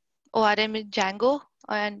some ORM in Django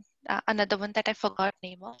and another one that I forgot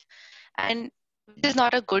name of. And which is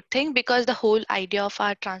not a good thing, because the whole idea of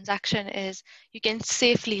our transaction is you can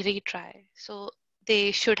safely retry. So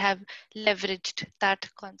they should have leveraged that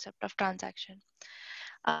concept of transaction.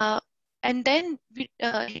 Uh, and then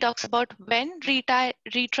he talks about when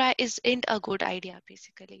retry isn't a good idea,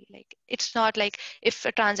 basically. Like, it's not like if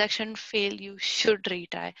a transaction fail, you should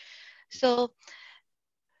retry. So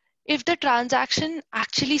if the transaction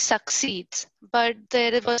actually succeeds, but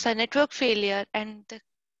there was a network failure and the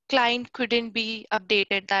client couldn't be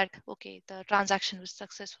updated that, okay, the transaction was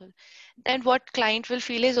successful, then what client will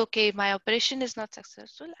feel is, okay, my operation is not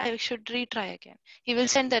successful, I should retry again. He will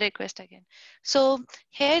send the request again. So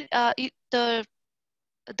here, the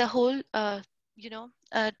whole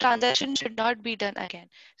transaction should not be done again.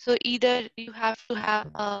 So either you have to have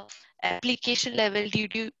a application level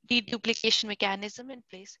deduplication mechanism in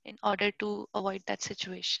place in order to avoid that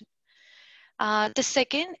situation. The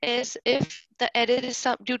second is if the error is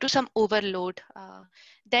due to some overload.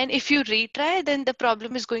 Then if you retry, then the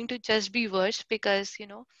problem is going to just be worse, because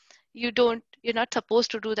you're not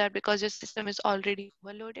supposed to do that because your system is already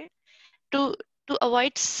overloaded. To to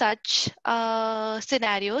avoid such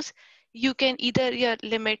scenarios, you can either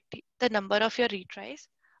limit the number of your retries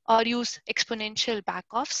or use exponential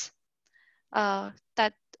backoffs.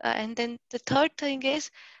 That And then the third thing is,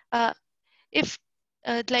 uh, if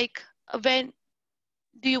like when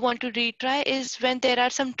do you want to retry is when there are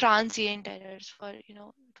some transient errors, for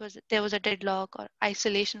there was a deadlock or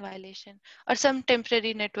isolation violation or some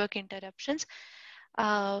temporary network interruptions,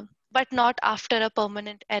 uh, but not after a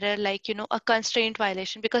permanent error, like a constraint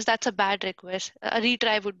violation, because that's a bad request. A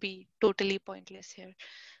retry would be totally pointless here.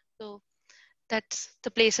 So that's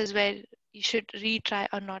the places where you should retry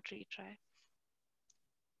or not retry.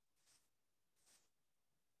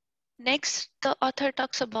 Next, the author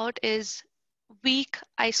talks about is weak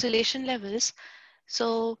isolation levels.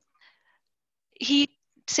 So he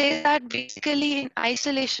says that basically in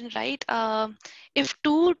isolation, right? If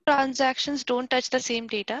two transactions don't touch the same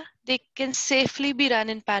data, they can safely be run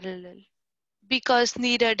in parallel because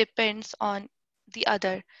neither depends on the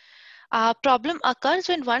other. Problem occurs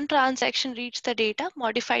when one transaction reads the data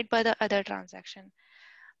modified by the other transaction.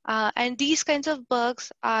 And these kinds of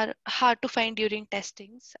bugs are hard to find during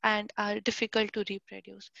testings and are difficult to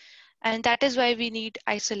reproduce. And that is why we need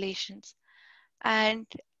isolations. And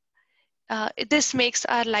this makes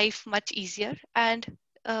our life much easier. And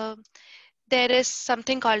um there is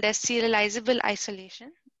something called as serializable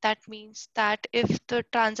isolation. That means that if the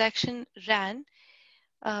transaction ran,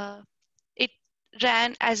 uh, it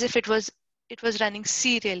ran as if it was running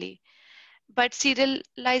serially. But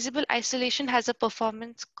serializable isolation has a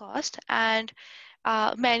performance cost, and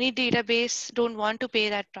many database don't want to pay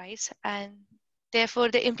that price, and therefore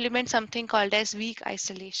they implement something called as weak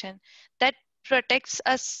isolation that protects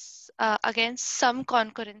us against some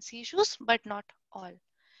concurrency issues, but not all.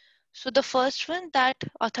 So the first one that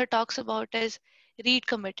author talks about is read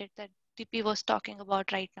committed, that DP was talking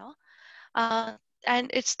about right now. Uh, and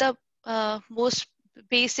it's the most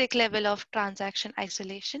basic level of transaction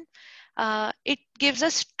isolation. it gives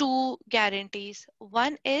us two guarantees.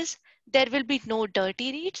 One is there will be no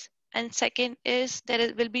dirty reads, and second is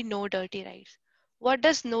will be no dirty writes. What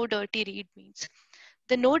does no dirty read means?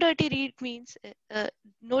 The no dirty read means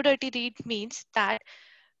no dirty read means that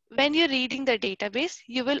when you're reading the database,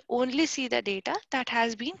 you will only see the data that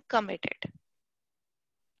has been committed.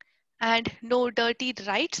 And no dirty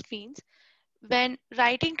writes means when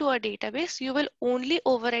writing to a database, you will only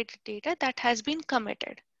overwrite the data that has been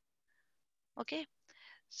committed. Okay.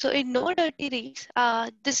 So in no dirty reads,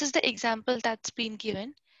 this is the example that's been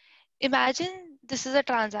given. Imagine this is a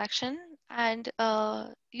transaction and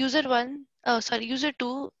user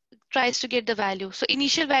two tries to get the value. So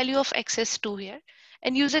initial value of x is 2 here,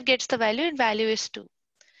 and user gets the value and value is 2.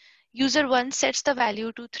 User one sets the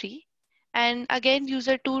value to 3, and again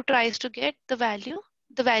user two tries to get the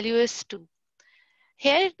value is 2.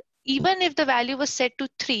 Here, even if the value was set to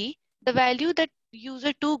 3, the value that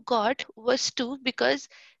user 2 got was 2 because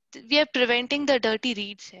we are preventing the dirty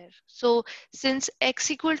reads here. So since x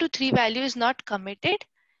equal to 3 value is not committed,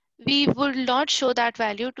 we will not show that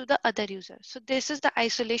value to the other user. So this is the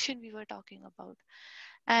isolation we were talking about.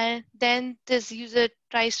 And then this user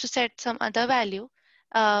tries to set some other value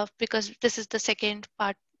because this is the second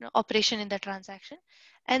part operation in the transaction,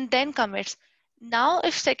 and then commits. Now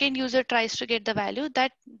if second user tries to get the value,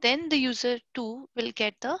 that then the user 2 will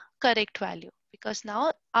get the correct value, because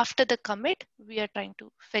now after the commit we are trying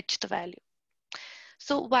to fetch the value.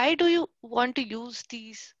 So why do you want to use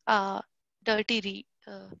these dirty read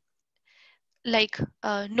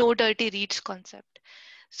no dirty reads concept?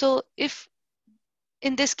 So if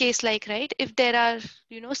in this case, like, right, if there are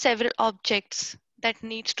several objects that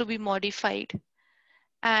needs to be modified,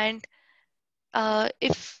 and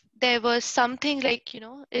if there was something like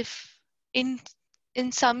if in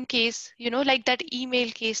some case like that email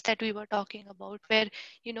case that we were talking about, where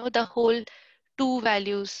the whole two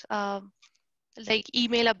values, like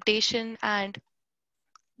email updation and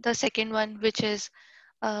the second one, which is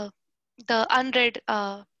the unread,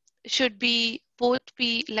 should be both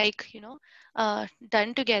be like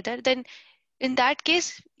done together, then in that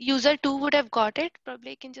case user 2 would have got it.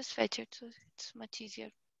 Probably I can just fetch it, so it's much easier.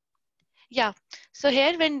 Yeah, so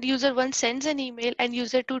here when user 1 sends an email and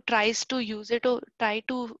user 2 tries to use it or try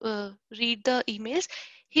to read the emails,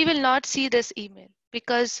 he will not see this email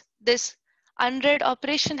because this unread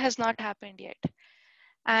operation has not happened yet.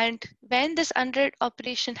 And when this unread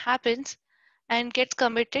operation happens and gets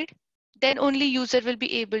committed, then only user will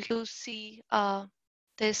be able to see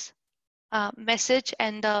this message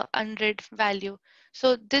and the unread value.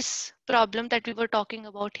 So this problem that we were talking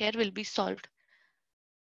about here will be solved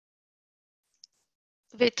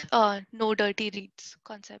with no dirty reads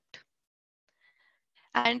concept.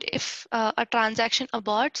 And if a transaction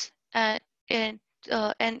aborts and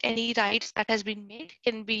any writes that has been made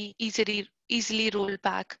can be easily rolled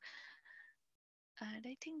back. And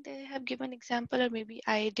I think they have given example, or maybe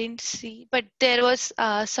I didn't see, but there was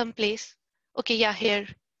some place. Okay, yeah, here,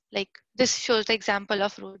 like this shows the example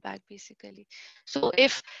of rollback basically. So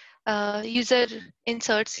if user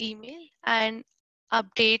inserts email and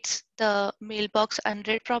updates the mailbox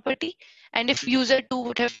unread property, and if user 2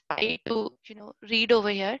 would have tried to read over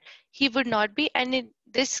here, he would not be. And in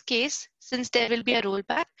this case, since there will be a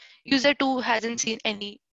rollback, user 2 hasn't seen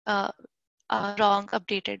any wrong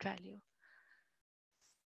updated value.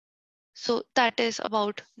 So that is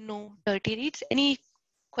about no dirty reads. Any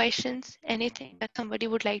questions, anything that somebody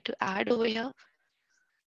would like to add over here?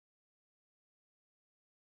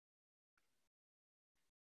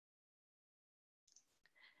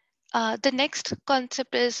 The next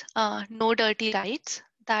concept is no dirty writes.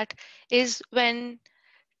 That is when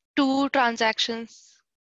two transactions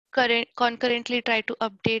concurrently try to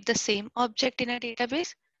update the same object in a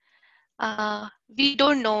database. We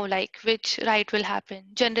don't know like which write will happen.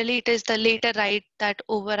 Generally, it is the later write that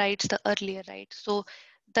overrides the earlier write. So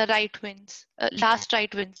the write wins, last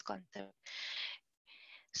write wins concept.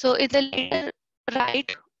 So in the later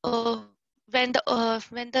write, when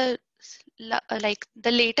the like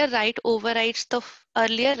the later write overrides the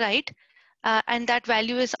earlier write, and that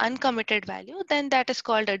value is uncommitted value, then that is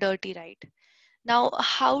called a dirty write. Now,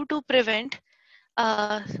 how to prevent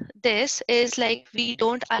this is like we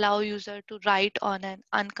don't allow user to write on an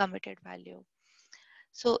uncommitted value.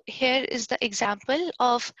 So here is the example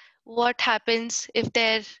of what happens if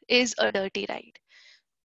there is a dirty write.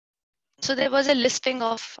 So there was a listing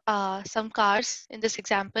of some cars in this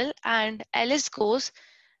example, and Alice goes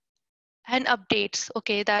and updates,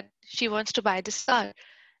 okay, that she wants to buy this car.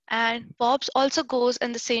 And Bob's also goes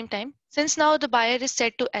at the same time. Since now the buyer is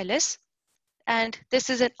set to Alice, and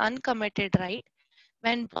this is an uncommitted write,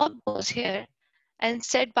 when Bob goes here and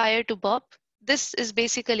set buyer to Bob, this is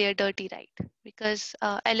basically a dirty write because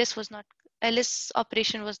Alice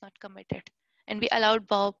operation was not committed, and we allowed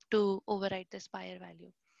Bob to override this buyer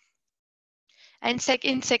value. And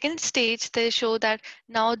in second stage, they show that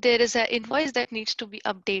now there is an invoice that needs to be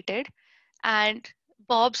updated, and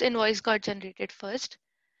Bob's invoice got generated first.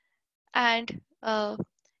 And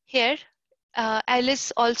here,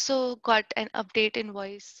 Alice also got an update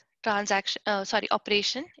invoice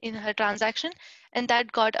operation in her transaction, and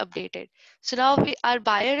that got updated. So now our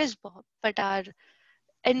buyer is Bob, but our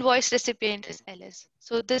invoice recipient is Alice.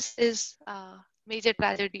 So this is a major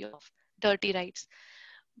tragedy of dirty rights.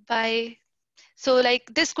 By So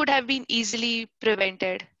like this could have been easily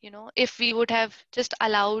prevented, if we would have just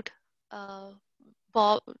allowed uh,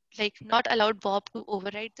 Bob, like not allowed Bob to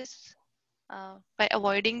override this by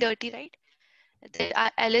avoiding dirty right.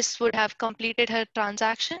 Alice would have completed her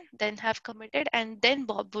transaction, then have committed, and then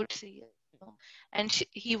Bob would see it, and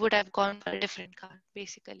he would have gone for a different car,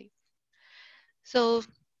 basically. So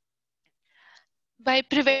by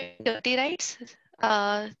preventing dirty rights,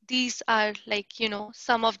 these are like,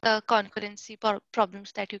 some of the concurrency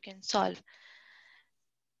problems that you can solve.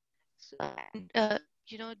 So, and,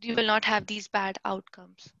 you will not have these bad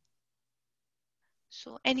outcomes.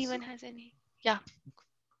 So anyone has any? Yeah.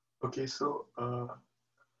 Okay, so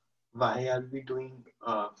why are we doing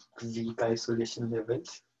weak isolation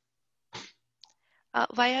levels?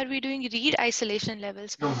 Why are we doing read isolation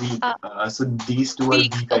levels? No, weak. Uh, So these two are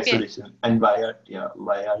weak. weak Okay. isolation, and why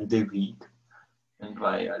are they weak, and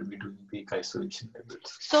why are we doing weak isolation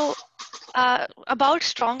levels? So about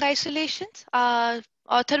strong isolations,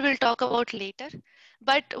 author will talk about later.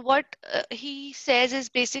 But what he says is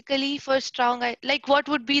basically for strong, like what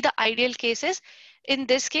would be the ideal cases? In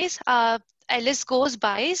this case, Alice goes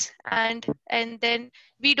buys, and then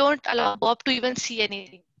we don't allow Bob to even see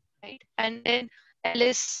anything, right? And then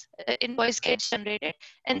Alice invoice gets generated,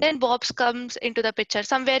 and then Bob's comes into the picture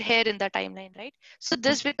somewhere here in the timeline, right? So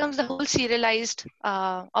this becomes the whole serialized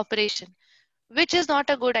operation, which is not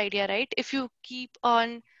a good idea, right? If you keep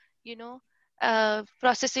on, you know,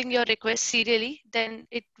 processing your requests serially, then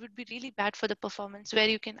it would be really bad for the performance where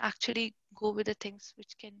you can actually go with the things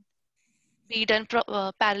which can be done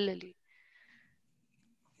parallelly.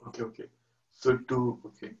 Okay. So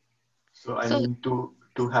I So mean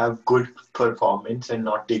to have good performance and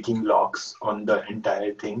not taking locks on the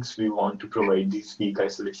entire things, we want to provide these weak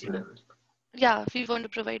isolation levels. yeah, we want to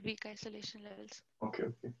provide weak isolation levels.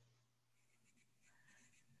 Okay.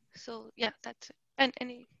 So yeah, that's it. And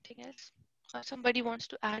anything else? Or somebody wants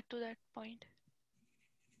to add to that point?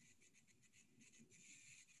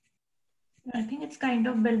 I think it's kind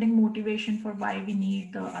of building motivation for why we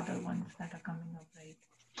need the other ones that are coming up, right?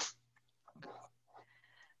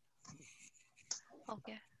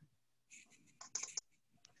 Okay.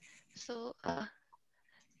 So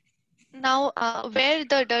now where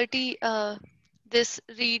the dirty this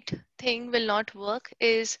read thing will not work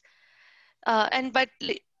is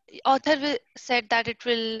author said that it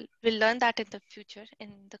will learn that in the future in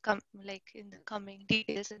the in the coming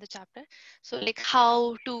details in the chapter. So like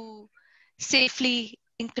how to safely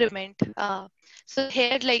increment. So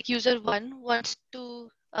here like user 1 wants to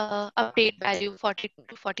update value 42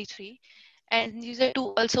 to 43, and user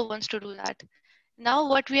 2 also wants to do that. Now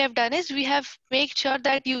what we have done is we have made sure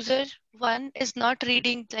that user 1 is not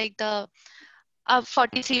reading like the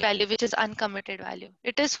 43 value, which is uncommitted value.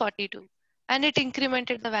 It is 42, and it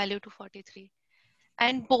incremented the value to 43.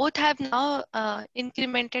 And both have now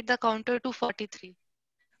incremented the counter to 43.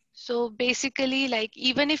 So basically, like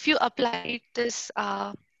even if you apply this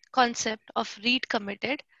concept of read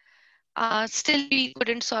committed, still we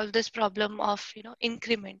couldn't solve this problem of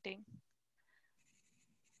incrementing.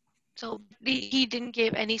 So, but he didn't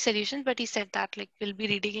give any solutions, but he said that like we'll be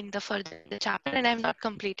reading in the further in the chapter, and I've not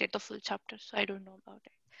completed the full chapter, so I don't know about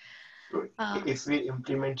it. So Uh, if we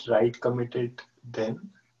implement right committed,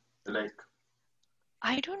 then like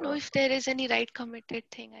I don't know uh, if there is any right committed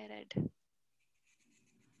thing I read.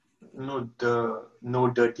 no the no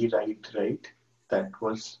dirty right that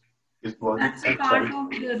was it That's a that part right? of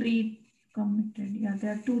the read committed. Yeah,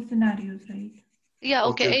 there are two scenarios, right? Yeah,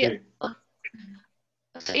 okay. Okay.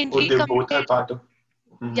 So in Oh, read they both are committed, part of.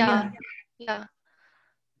 yeah, Mhm. Yeah. yeah.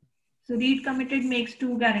 So read committed makes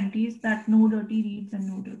two guarantees that no dirty reads and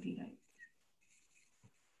no dirty writes.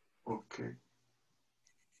 Okay.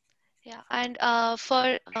 Yeah, and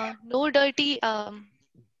for no dirty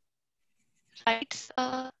rights,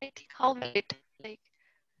 I think how will it like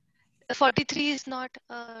 43 is not.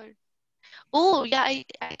 Oh yeah, I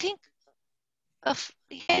think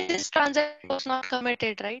here this transaction was not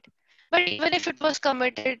committed, right? But even if it was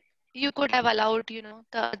committed, you could have allowed, the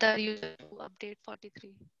other user to update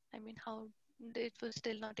 43. I mean, how it was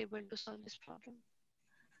still not able to solve this problem.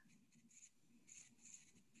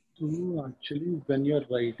 So actually, when you're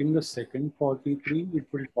writing the second 43, it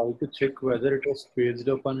will try to check whether it was paged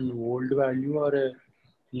up on an old value or a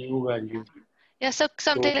new value. Yeah, so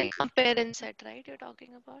something So like compare and set, right? You're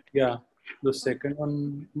talking about? yeah, the second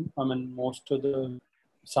one, I mean,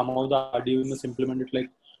 some of the arguing is implemented like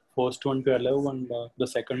first one to allow and the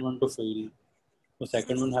second one to fail. The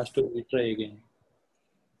second one has to retry again.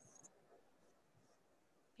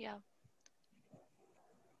 Yeah.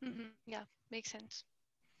 Yeah, makes sense.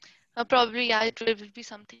 Probably, yeah, it will be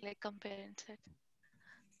something like compare and set.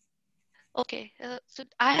 Okay, so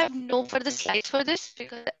I have no further slides for this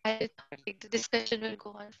because I thought like the discussion will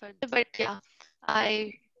go on further. But yeah,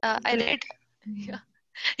 I read yeah,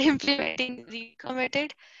 implementing read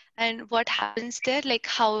committed and what happens there. Like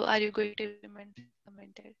how are you going to implement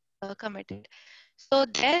committed? So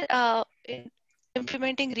there, in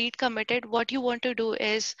implementing read committed, what you want to do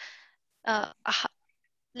is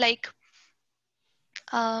like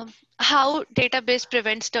how database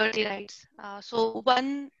prevents dirty writes. So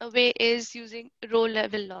one way is using row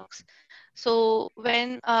level logs. So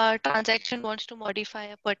when a transaction wants to modify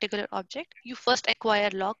a particular object, you first acquire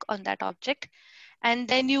log on that object, and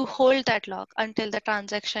then you hold that log until the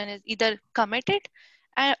transaction is either committed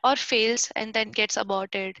or fails and then gets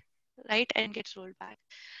aborted, right, and gets rolled back.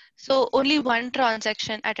 So only one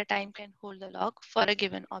transaction at a time can hold the log for a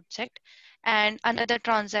given object, and another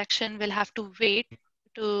transaction will have to wait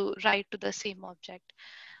to write to the same object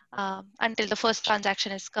until the first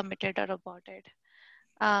transaction is committed or aborted.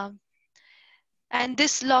 Um, and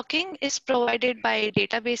this locking is provided by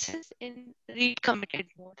databases in read committed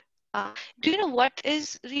mode. Do you know what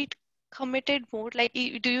is read committed mode? Like,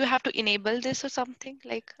 do you have to enable this or something?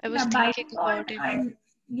 Like, I was Yeah, by thinking default, about it.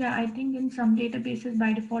 I think in some databases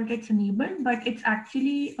by default it's enabled, but it's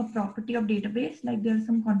actually a property of database. Like there are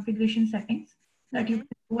some configuration settings that you Mm-hmm.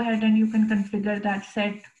 can go ahead and you can configure that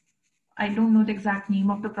set. I don't know the exact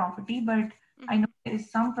name of the property, but I Mm-hmm. know there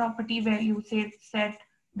is some property where you say set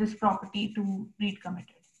this property to read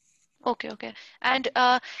committed. Okay. And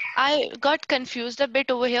I got confused a bit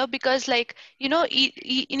over here because, like,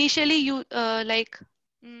 initially you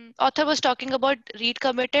author was talking about read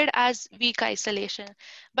committed as weak isolation,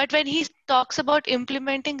 but when he talks about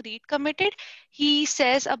implementing read committed, he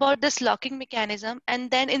says about this locking mechanism, and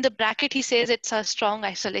then in the bracket he says it's a strong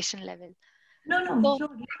isolation level. No. So, So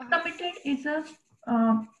committed is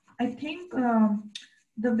I think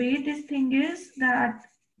the way this thing is that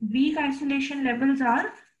weak isolation levels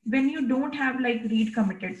are when you don't have like read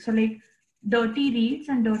committed. So like dirty reads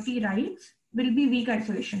and dirty writes will be weak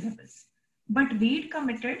isolation levels. But read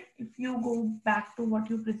committed, if you go back to what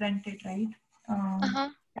you presented, right? uh-huh.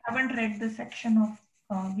 I haven't read the section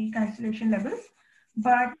of weak isolation levels,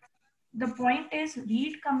 but the point is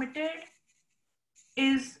read committed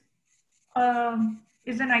is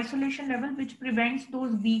an isolation level which prevents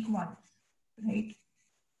those weak ones, right?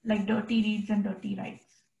 Like dirty reads and dirty writes.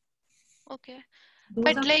 Okay, Those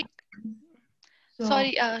but are like, so.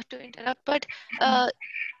 sorry to interrupt, but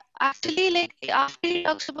actually, like after he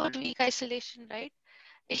talks about weak isolation, right?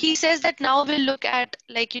 He says that now we'll look at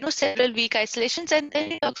like several weak isolations, and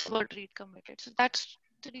then he talks about read committed. So that's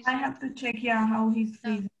the I reason. have to check, yeah, how he's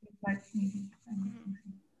Yeah. phrasing it, but maybe I'm Mhm. missing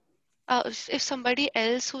some. If somebody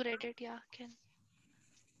else who read it, yeah, can.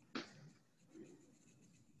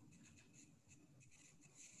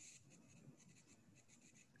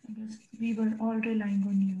 I guess we were all relying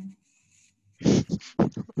on you.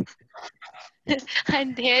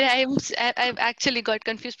 And here I've actually got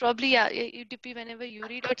confused. Probably, yeah, UDP, whenever you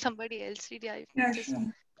read or somebody else read, yeah, you Yeah, can just,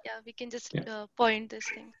 sure. yeah, we can just Yeah. point this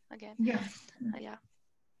thing again. Yeah. Yeah.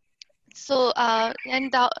 So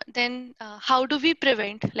and then how do we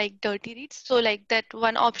prevent like dirty reads? So like that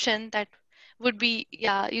one option that would be,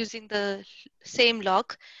 yeah, using the same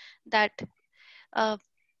log that uh,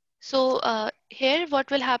 here what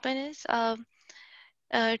will happen is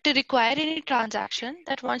to require any transaction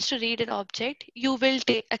that wants to read an object, you will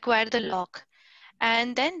acquire the log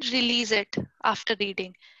and then release it after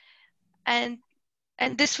reading, and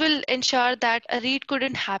this will ensure that a read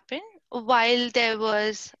couldn't happen while there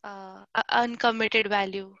was a uncommitted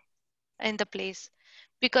value in the place,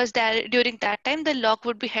 because there during that time the lock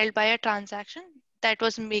would be held by a transaction that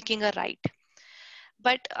was making a write.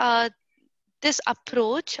 But this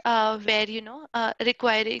approach where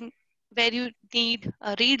requiring where you need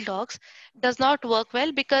read logs does not work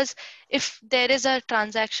well, because if there is a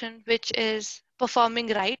transaction which is performing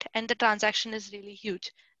right and the transaction is really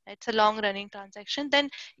huge, it's a long running transaction, then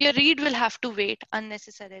your read will have to wait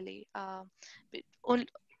unnecessarily.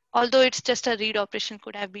 Although it's just a read operation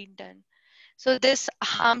could have been done. So this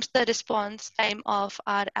harms the response time of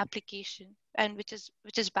our application, and which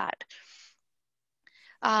is bad.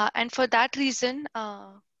 And for that reason,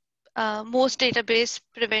 most database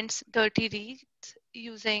prevents dirty reads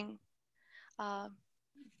using uh,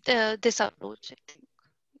 this approach, I think.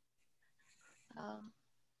 Um,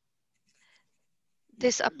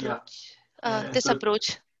 this Yeah. approach, Yeah. this So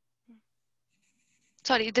approach,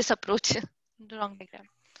 sorry, this approach, the wrong diagram.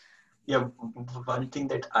 yeah, one thing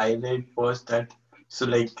that I read was that, so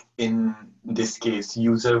like in this case,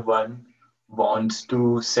 user one wants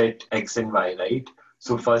to set X and Y, right?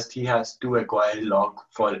 So first he has to acquire log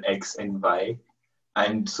for X and Y.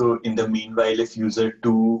 And so in the meanwhile, if user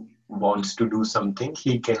two wants to do something,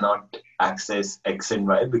 he cannot access X and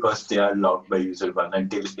Y because they are logged by user one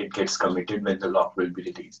until it gets committed when the lock will be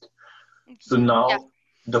released. So Yeah. now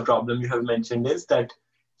the problem you have mentioned is that,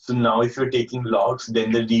 so now if you're taking logs,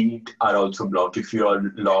 then the read are also blocked. If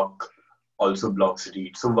your log also blocks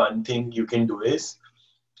read. So one thing you can do is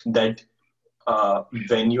that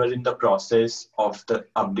when you are in the process of the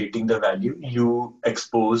updating the value, you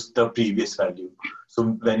expose the previous value. So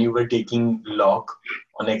when you were taking log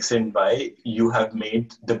on X and Y, you have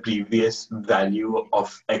made the previous value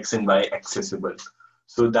of X and Y accessible.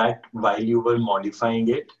 So that while you were modifying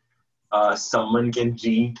it, someone can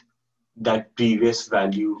read that previous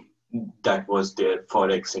value that was there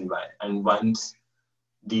for X and Y. And once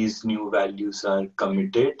these new values are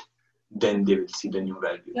committed, then they will see the new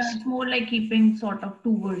values. Yeah, it's more like keeping sort of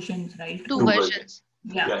two versions, right? Two Two versions.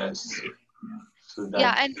 Yeah. Yes. So that,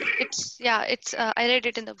 Yeah, and it's I read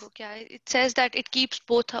it in the book. Yeah, it says that it keeps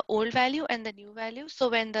both the old value and the new value. So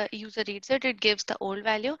when the user reads it, it gives the old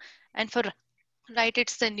value, and for write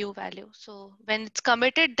it's the new value. So when it's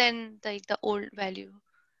committed, then the old value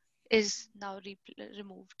is now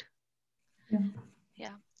removed. Yeah.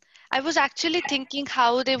 Yeah, I was actually thinking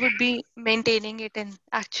how they would be maintaining it in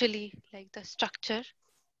actually like the structure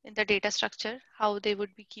in the data structure, how they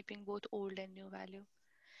would be keeping both old and new value.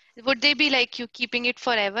 Would they be like you keeping it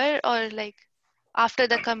forever, or like after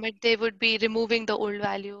the commit they would be removing the old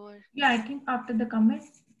value? Or Yeah, I think after the commit,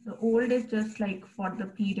 the old is just like for the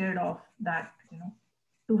period of that,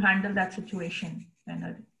 to handle that situation when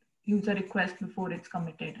a user request before it's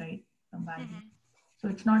committed, right? Some value. So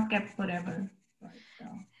it's not kept forever. But,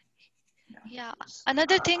 yeah,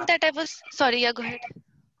 another thing that I was sorry. Yeah, go ahead.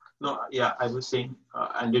 no, yeah, I was saying,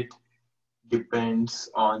 and it depends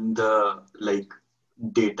on the like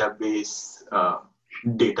database,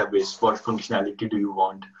 database, what functionality do you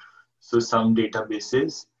want? So some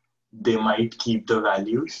databases, they might keep the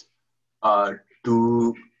values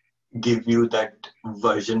to give you that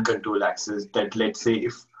version control access, that let's say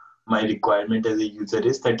if my requirement as a user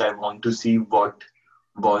is that I want to see what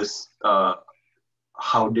was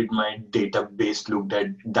how did my database looked at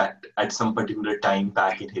that at some particular time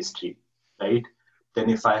back in history, right? Then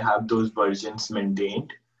if I have those versions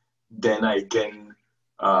maintained, then I can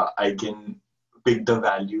pick the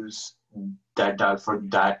values that are for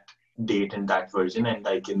that date and that version, and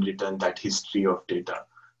I can return that history of data.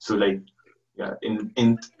 So like, yeah,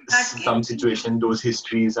 in some situation those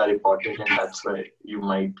histories are important, and that's why you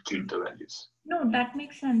might keep the values. no, that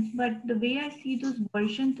makes sense. But the way I see those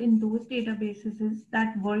versions in those databases is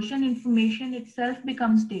that version information itself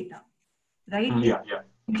becomes data, right? Yeah, yeah.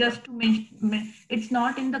 Just to mention, it's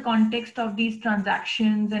not in the context of these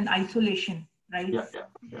transactions and isolation, right? Yeah, yeah,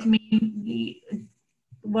 It's mainly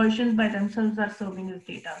versions by themselves are serving as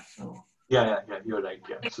data. So yeah, you're right.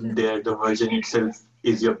 Yeah. So there, the version itself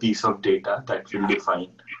is your piece of data that will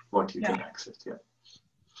define what you can access. Yeah.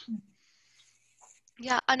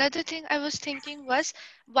 Yeah, another thing I was thinking was,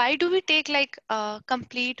 why do we take like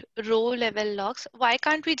complete row level logs? Why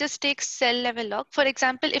can't we just take cell level log? For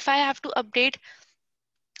example, if I have to update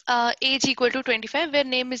age equal to 25, where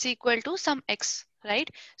name is equal to some X, right?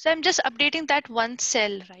 So I'm just updating that one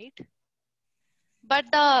cell, right? But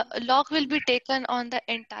the log will be taken on the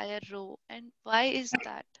entire row. And why is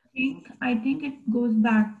that? I think it goes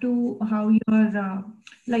back to how your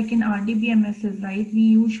like in RDBMSs, right? We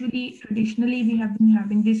usually traditionally we have been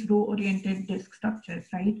having these row oriented disk structures,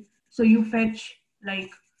 right? So you fetch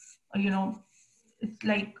like it's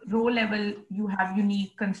like row level, you have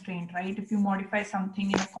unique constraint, right? If you modify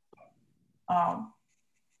something in a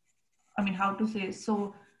I mean, how to say,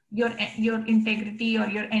 so your integrity or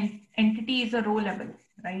your entity is a row level,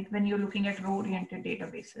 right? When you're looking at row oriented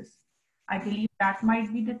databases, I believe that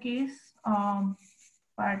might be the case.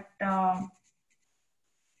 But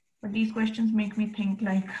but these questions make me think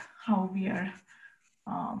like how we are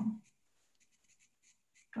trying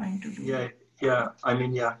to do. Yeah. I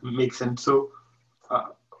mean, yeah, makes sense. So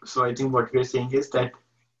I think what we're saying is that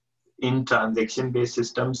in transaction-based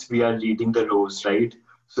systems, we are reading the rows, right?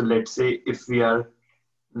 So let's say if we are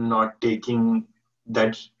not taking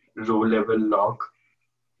that row level lock,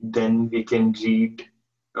 then we can read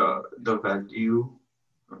the value.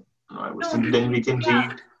 I was thinking then we can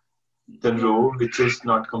read the row which is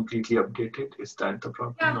not completely updated. Is that the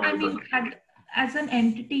problem? Yeah, No, I mean, as an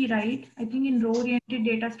entity, right? I think in row-oriented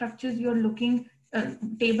data structures, you're looking,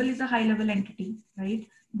 table is a high-level entity, right?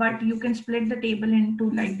 But you can split the table into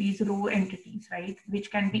like these row entities, right? Which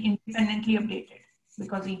can be independently updated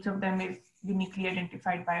because each of them is uniquely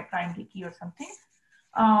identified by a primary key or something.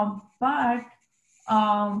 But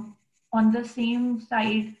on the same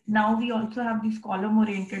side, now we also have these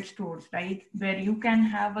column-oriented stores, right? Where you can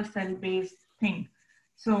have a cell-based thing.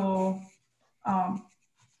 So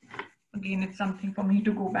again, it's something for me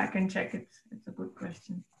to go back and check. It's a good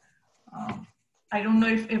question. I don't know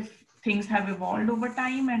if things have evolved over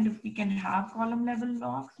time and if we can have column level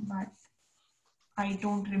logs, but I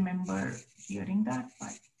don't remember hearing that, but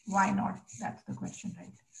why not? That's the question,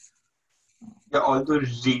 right? Yeah, although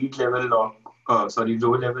read level lock,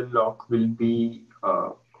 row level lock will be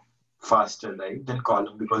faster, right, than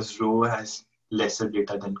column because row has lesser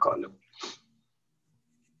data than column.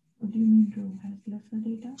 What do you mean row has lesser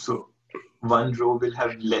data? So one row will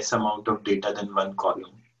have less amount of data than one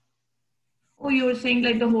column. Oh, you were saying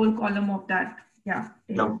like the whole column of that. Yeah.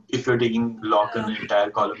 Now, if you're taking lock an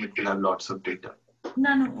entire column, it will have lots of data.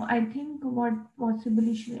 No, I think what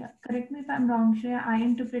possibly, Shreya, correct me if I'm wrong, Shreya, I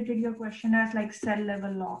interpreted your question as like cell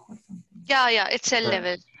level lock or something. Yeah, it's cell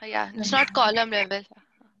level. Yeah, it's not column level.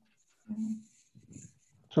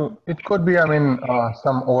 So it could be,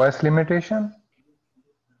 some OS limitation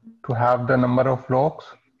to have the number of locks.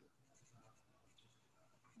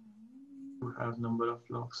 To have number of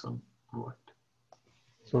locks on what?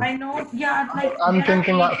 So I know, yeah, like I'm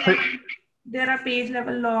thinking there are page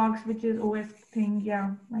level logs, which is OS thing,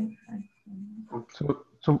 yeah.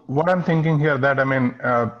 So what I'm thinking here that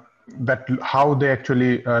that how they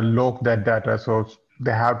actually lock that data. So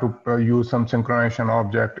they have to use some synchronization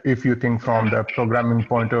object. If you think from the programming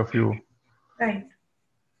point of view, right?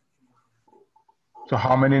 So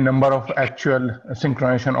how many number of actual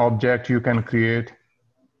synchronization objects you can create?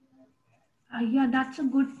 Yeah, that's a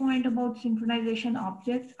good point about synchronization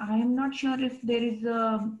objects. I am not sure if there is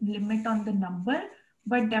a limit on the number,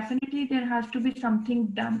 but definitely there has to be something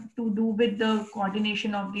done to do with the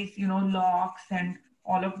coordination of these, locks and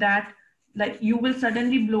all of that. Like you will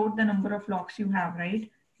suddenly bloat the number of locks you have,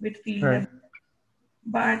 right? With field Right. level.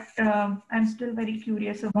 But I'm still very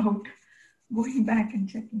curious about going back and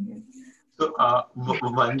checking it. So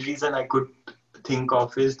one reason I could think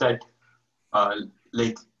of is that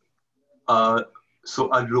so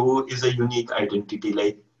a row is a unique identity.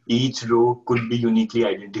 Like each row could be uniquely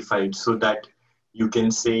identified so that you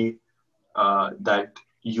can say that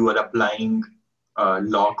you are applying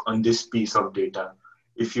lock on this piece of data.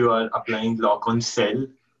 If you are applying lock on cell,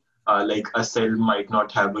 like a cell might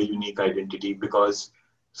not have a unique identity because,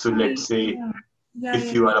 so let's say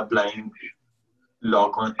if you are applying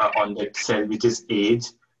lock on that cell which is age,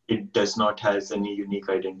 it does not has any unique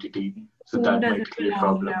identity. So that might create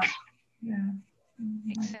problems. Yeah.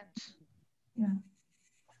 Makes sense. Yeah.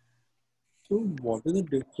 So what is the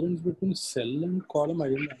difference between cell and column? I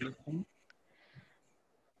didn't understand.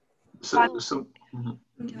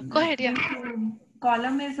 Go ahead, yeah.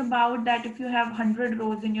 Column is about that if you have 100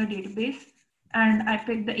 rows in your database and I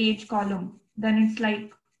pick the age column, then it's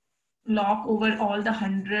like lock over all the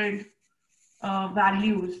 100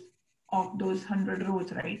 values of those 100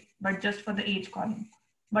 rows, right? But just for the age column.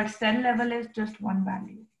 But cell level is just one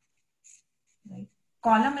value, right?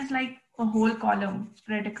 Column is like a whole column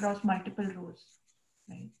spread across multiple rows,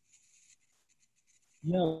 right?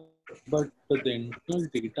 Yeah, but the internal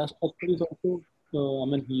data structure is also,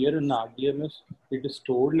 here in RDMS, it is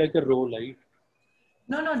stored like a row, right?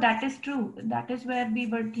 No, that is true. That is where we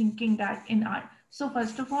were thinking that in our. So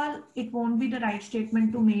first of all, it won't be the right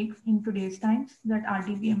statement to make in today's times that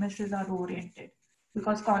RDBMSs are oriented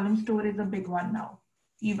because column store is a big one now.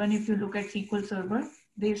 Even if you look at SQL Server,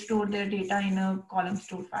 they store their data in a column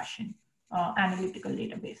store fashion, analytical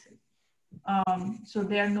databases. So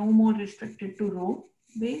they are no more restricted to row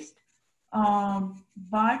based.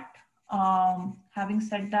 But having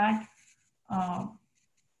said that,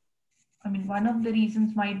 one of the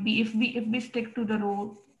reasons might be if we stick to the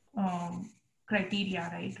row criteria,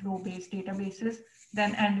 right? Row-based databases,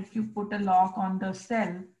 then and if you put a lock on the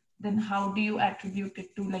cell, then how do you attribute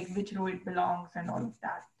it to like which row it belongs and all of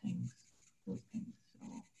that things, those things. So.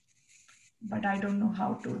 but I don't know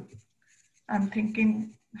how to. I'm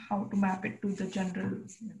thinking how to map it to the general,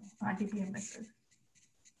 RDBMS method.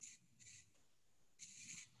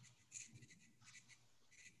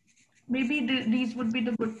 Maybe these would be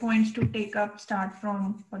the good points to start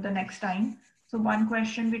from for the next time. So one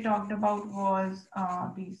question we talked about was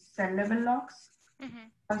these cell level locks.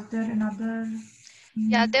 Was there another?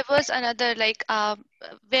 Yeah, there was another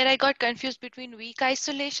where I got confused between weak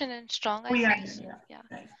isolation and strong isolation. Yeah.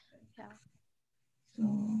 Right. Yeah. So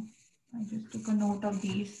I just took a note of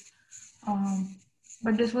these.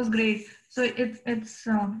 But this was great. So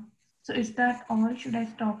so is that all? Should I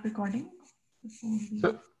stop recording?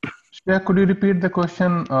 So, Shreya, could you repeat the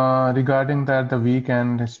question regarding the weak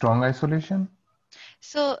and strong isolation?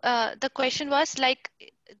 So the question was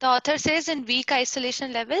the author says in weak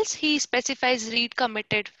isolation levels, he specifies read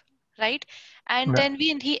committed, right? And then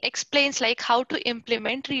when he explains how to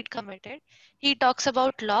implement read committed, he talks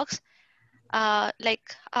about logs,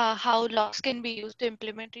 how logs can be used to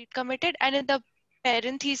implement read committed. And in the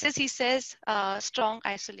parenthesis, he says strong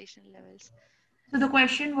isolation levels. So the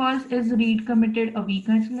question was, is read committed a weak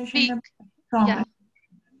isolation level? Strong? Yeah,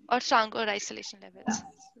 or strong or isolation levels.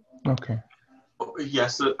 Okay. Yeah,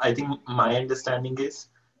 so I think my understanding is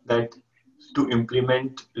that to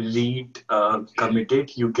implement read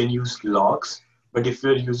committed, you can use logs. But if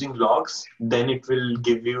you're using logs, then it will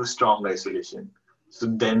give you strong isolation. So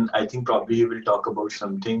then I think probably you will talk about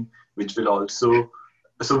something which will also,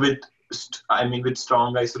 so with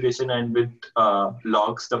strong isolation and with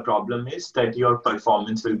logs, the problem is that your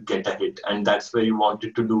performance will get a hit. And that's where you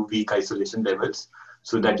wanted to do weak isolation levels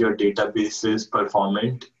so that your database is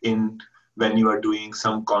performant when you are doing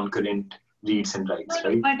some concurrent reads and writes,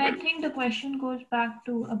 right? But I think the question goes back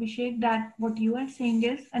to Abhishek that what you are saying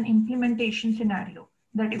is an implementation scenario,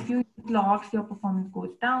 that if you use logs, your performance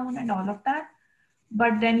goes down and all of that.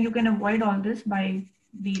 But then you can avoid all this by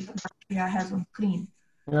these that Shreya has on screen.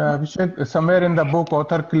 Yeah, Abhishek, somewhere in the book,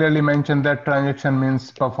 author clearly mentioned that transaction means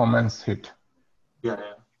performance hit. Yeah,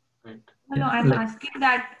 right. No, I'm asking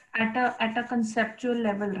that at a conceptual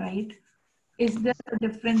level, right? Is there a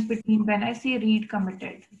difference between when I say read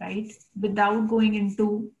committed, right, without going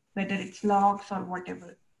into whether it's logs or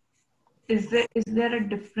whatever? Is there a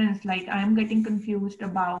difference? Like I'm getting confused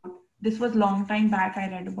about, this was long time back I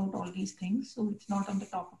read about all these things, so it's not on the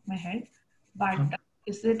top of my head, but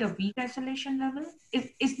is it a weak isolation level?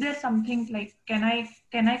 Is there something like, can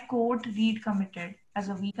I quote read committed as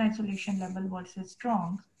a weak isolation level versus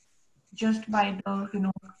strong just by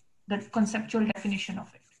the the conceptual definition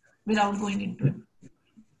of it without going into it?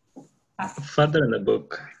 Further in the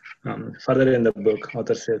book,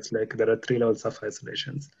 author says there are 3 levels of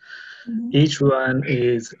isolations. Each one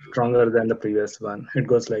is stronger than the previous one. It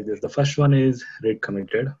goes like this. The first one is read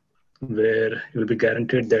committed, where you'll be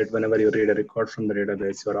guaranteed that whenever you read a record from the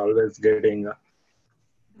database, you're always getting a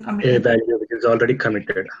value which is already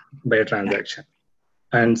committed by a transaction.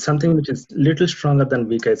 And something which is little stronger than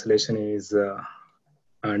weak isolation is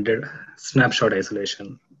snapshot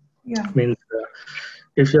isolation. Means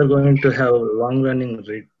if you're going to have long-running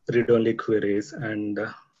read-only queries and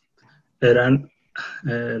a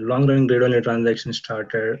long-running read-only transaction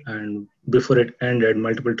started, and before it ended,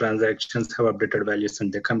 multiple transactions have updated values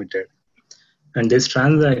and they committed. And this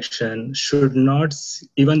transaction should not,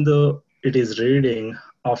 even though it is reading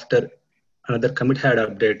after another commit had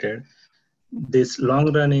updated, this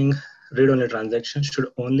long-running read-only transaction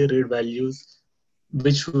should only read values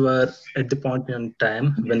which were at the point in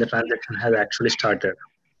time when the transaction has actually started.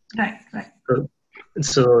 Right.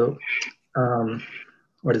 So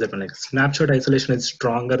what is that one? Snapshot isolation is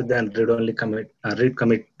stronger than read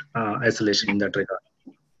commit isolation in that regard.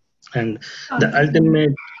 And the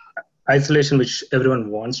ultimate isolation which everyone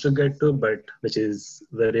wants to get to, but which is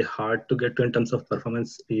very hard to get to in terms of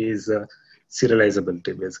performance, is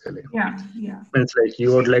serializability, basically. Yeah. It's like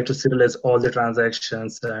you would like to serialize all the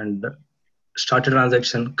transactions and start a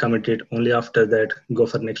transaction, commit it, only after that go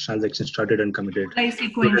for next transaction, started and committed. Like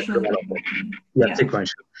sequential. Yeah,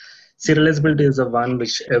 sequential. Serializability is the one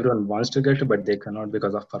which everyone wants to get to, but they cannot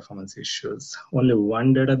because of performance issues. Only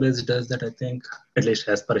one database does that, I think, at least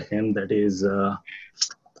as per him, that is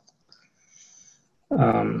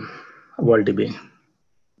VaultDB.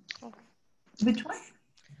 Which one?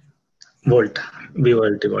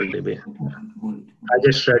 VaultDB. I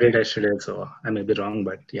just read it yesterday, so I may be wrong,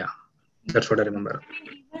 but yeah, that's what I remember.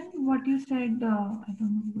 Even what you said, I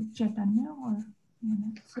don't know, Chaitanya or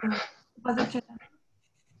so was it Chaitanya?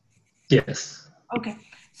 Yes. Okay.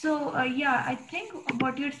 So yeah, I think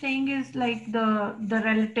what you're saying is like the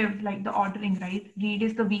relative, like the ordering, right? Read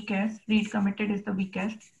is the weakest, read committed is the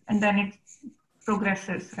weakest, and then it's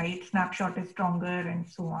progresses, right? Snapshot is stronger and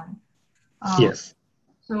so on. Yes.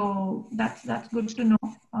 So that's good to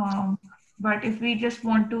know. But if we just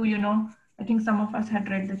want to, I think some of us had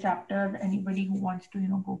read the chapter. Anybody who wants to,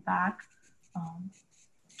 go back.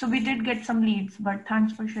 So we did get some leads, but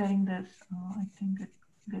thanks for sharing this. I think it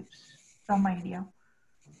gives some idea.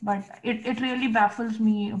 But it really baffles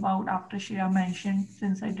me about after Shreya mentioned,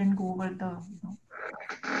 since I didn't go over the,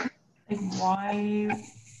 like why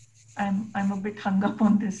I'm a bit hung up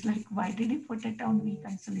on this. Like, why did he put it on weak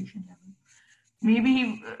isolation level?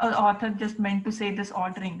 Maybe an author just meant to say this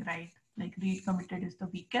ordering, right? Like read committed is the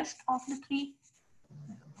weakest of the three.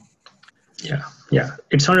 Yeah.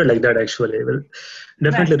 It sounded like that actually. Well,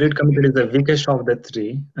 definitely Right. read committed is the weakest of the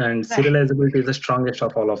three, and Right. serializability is the strongest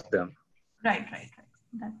of all of them. Right.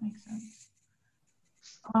 That makes sense.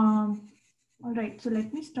 All right. So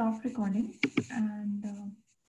let me stop recording and.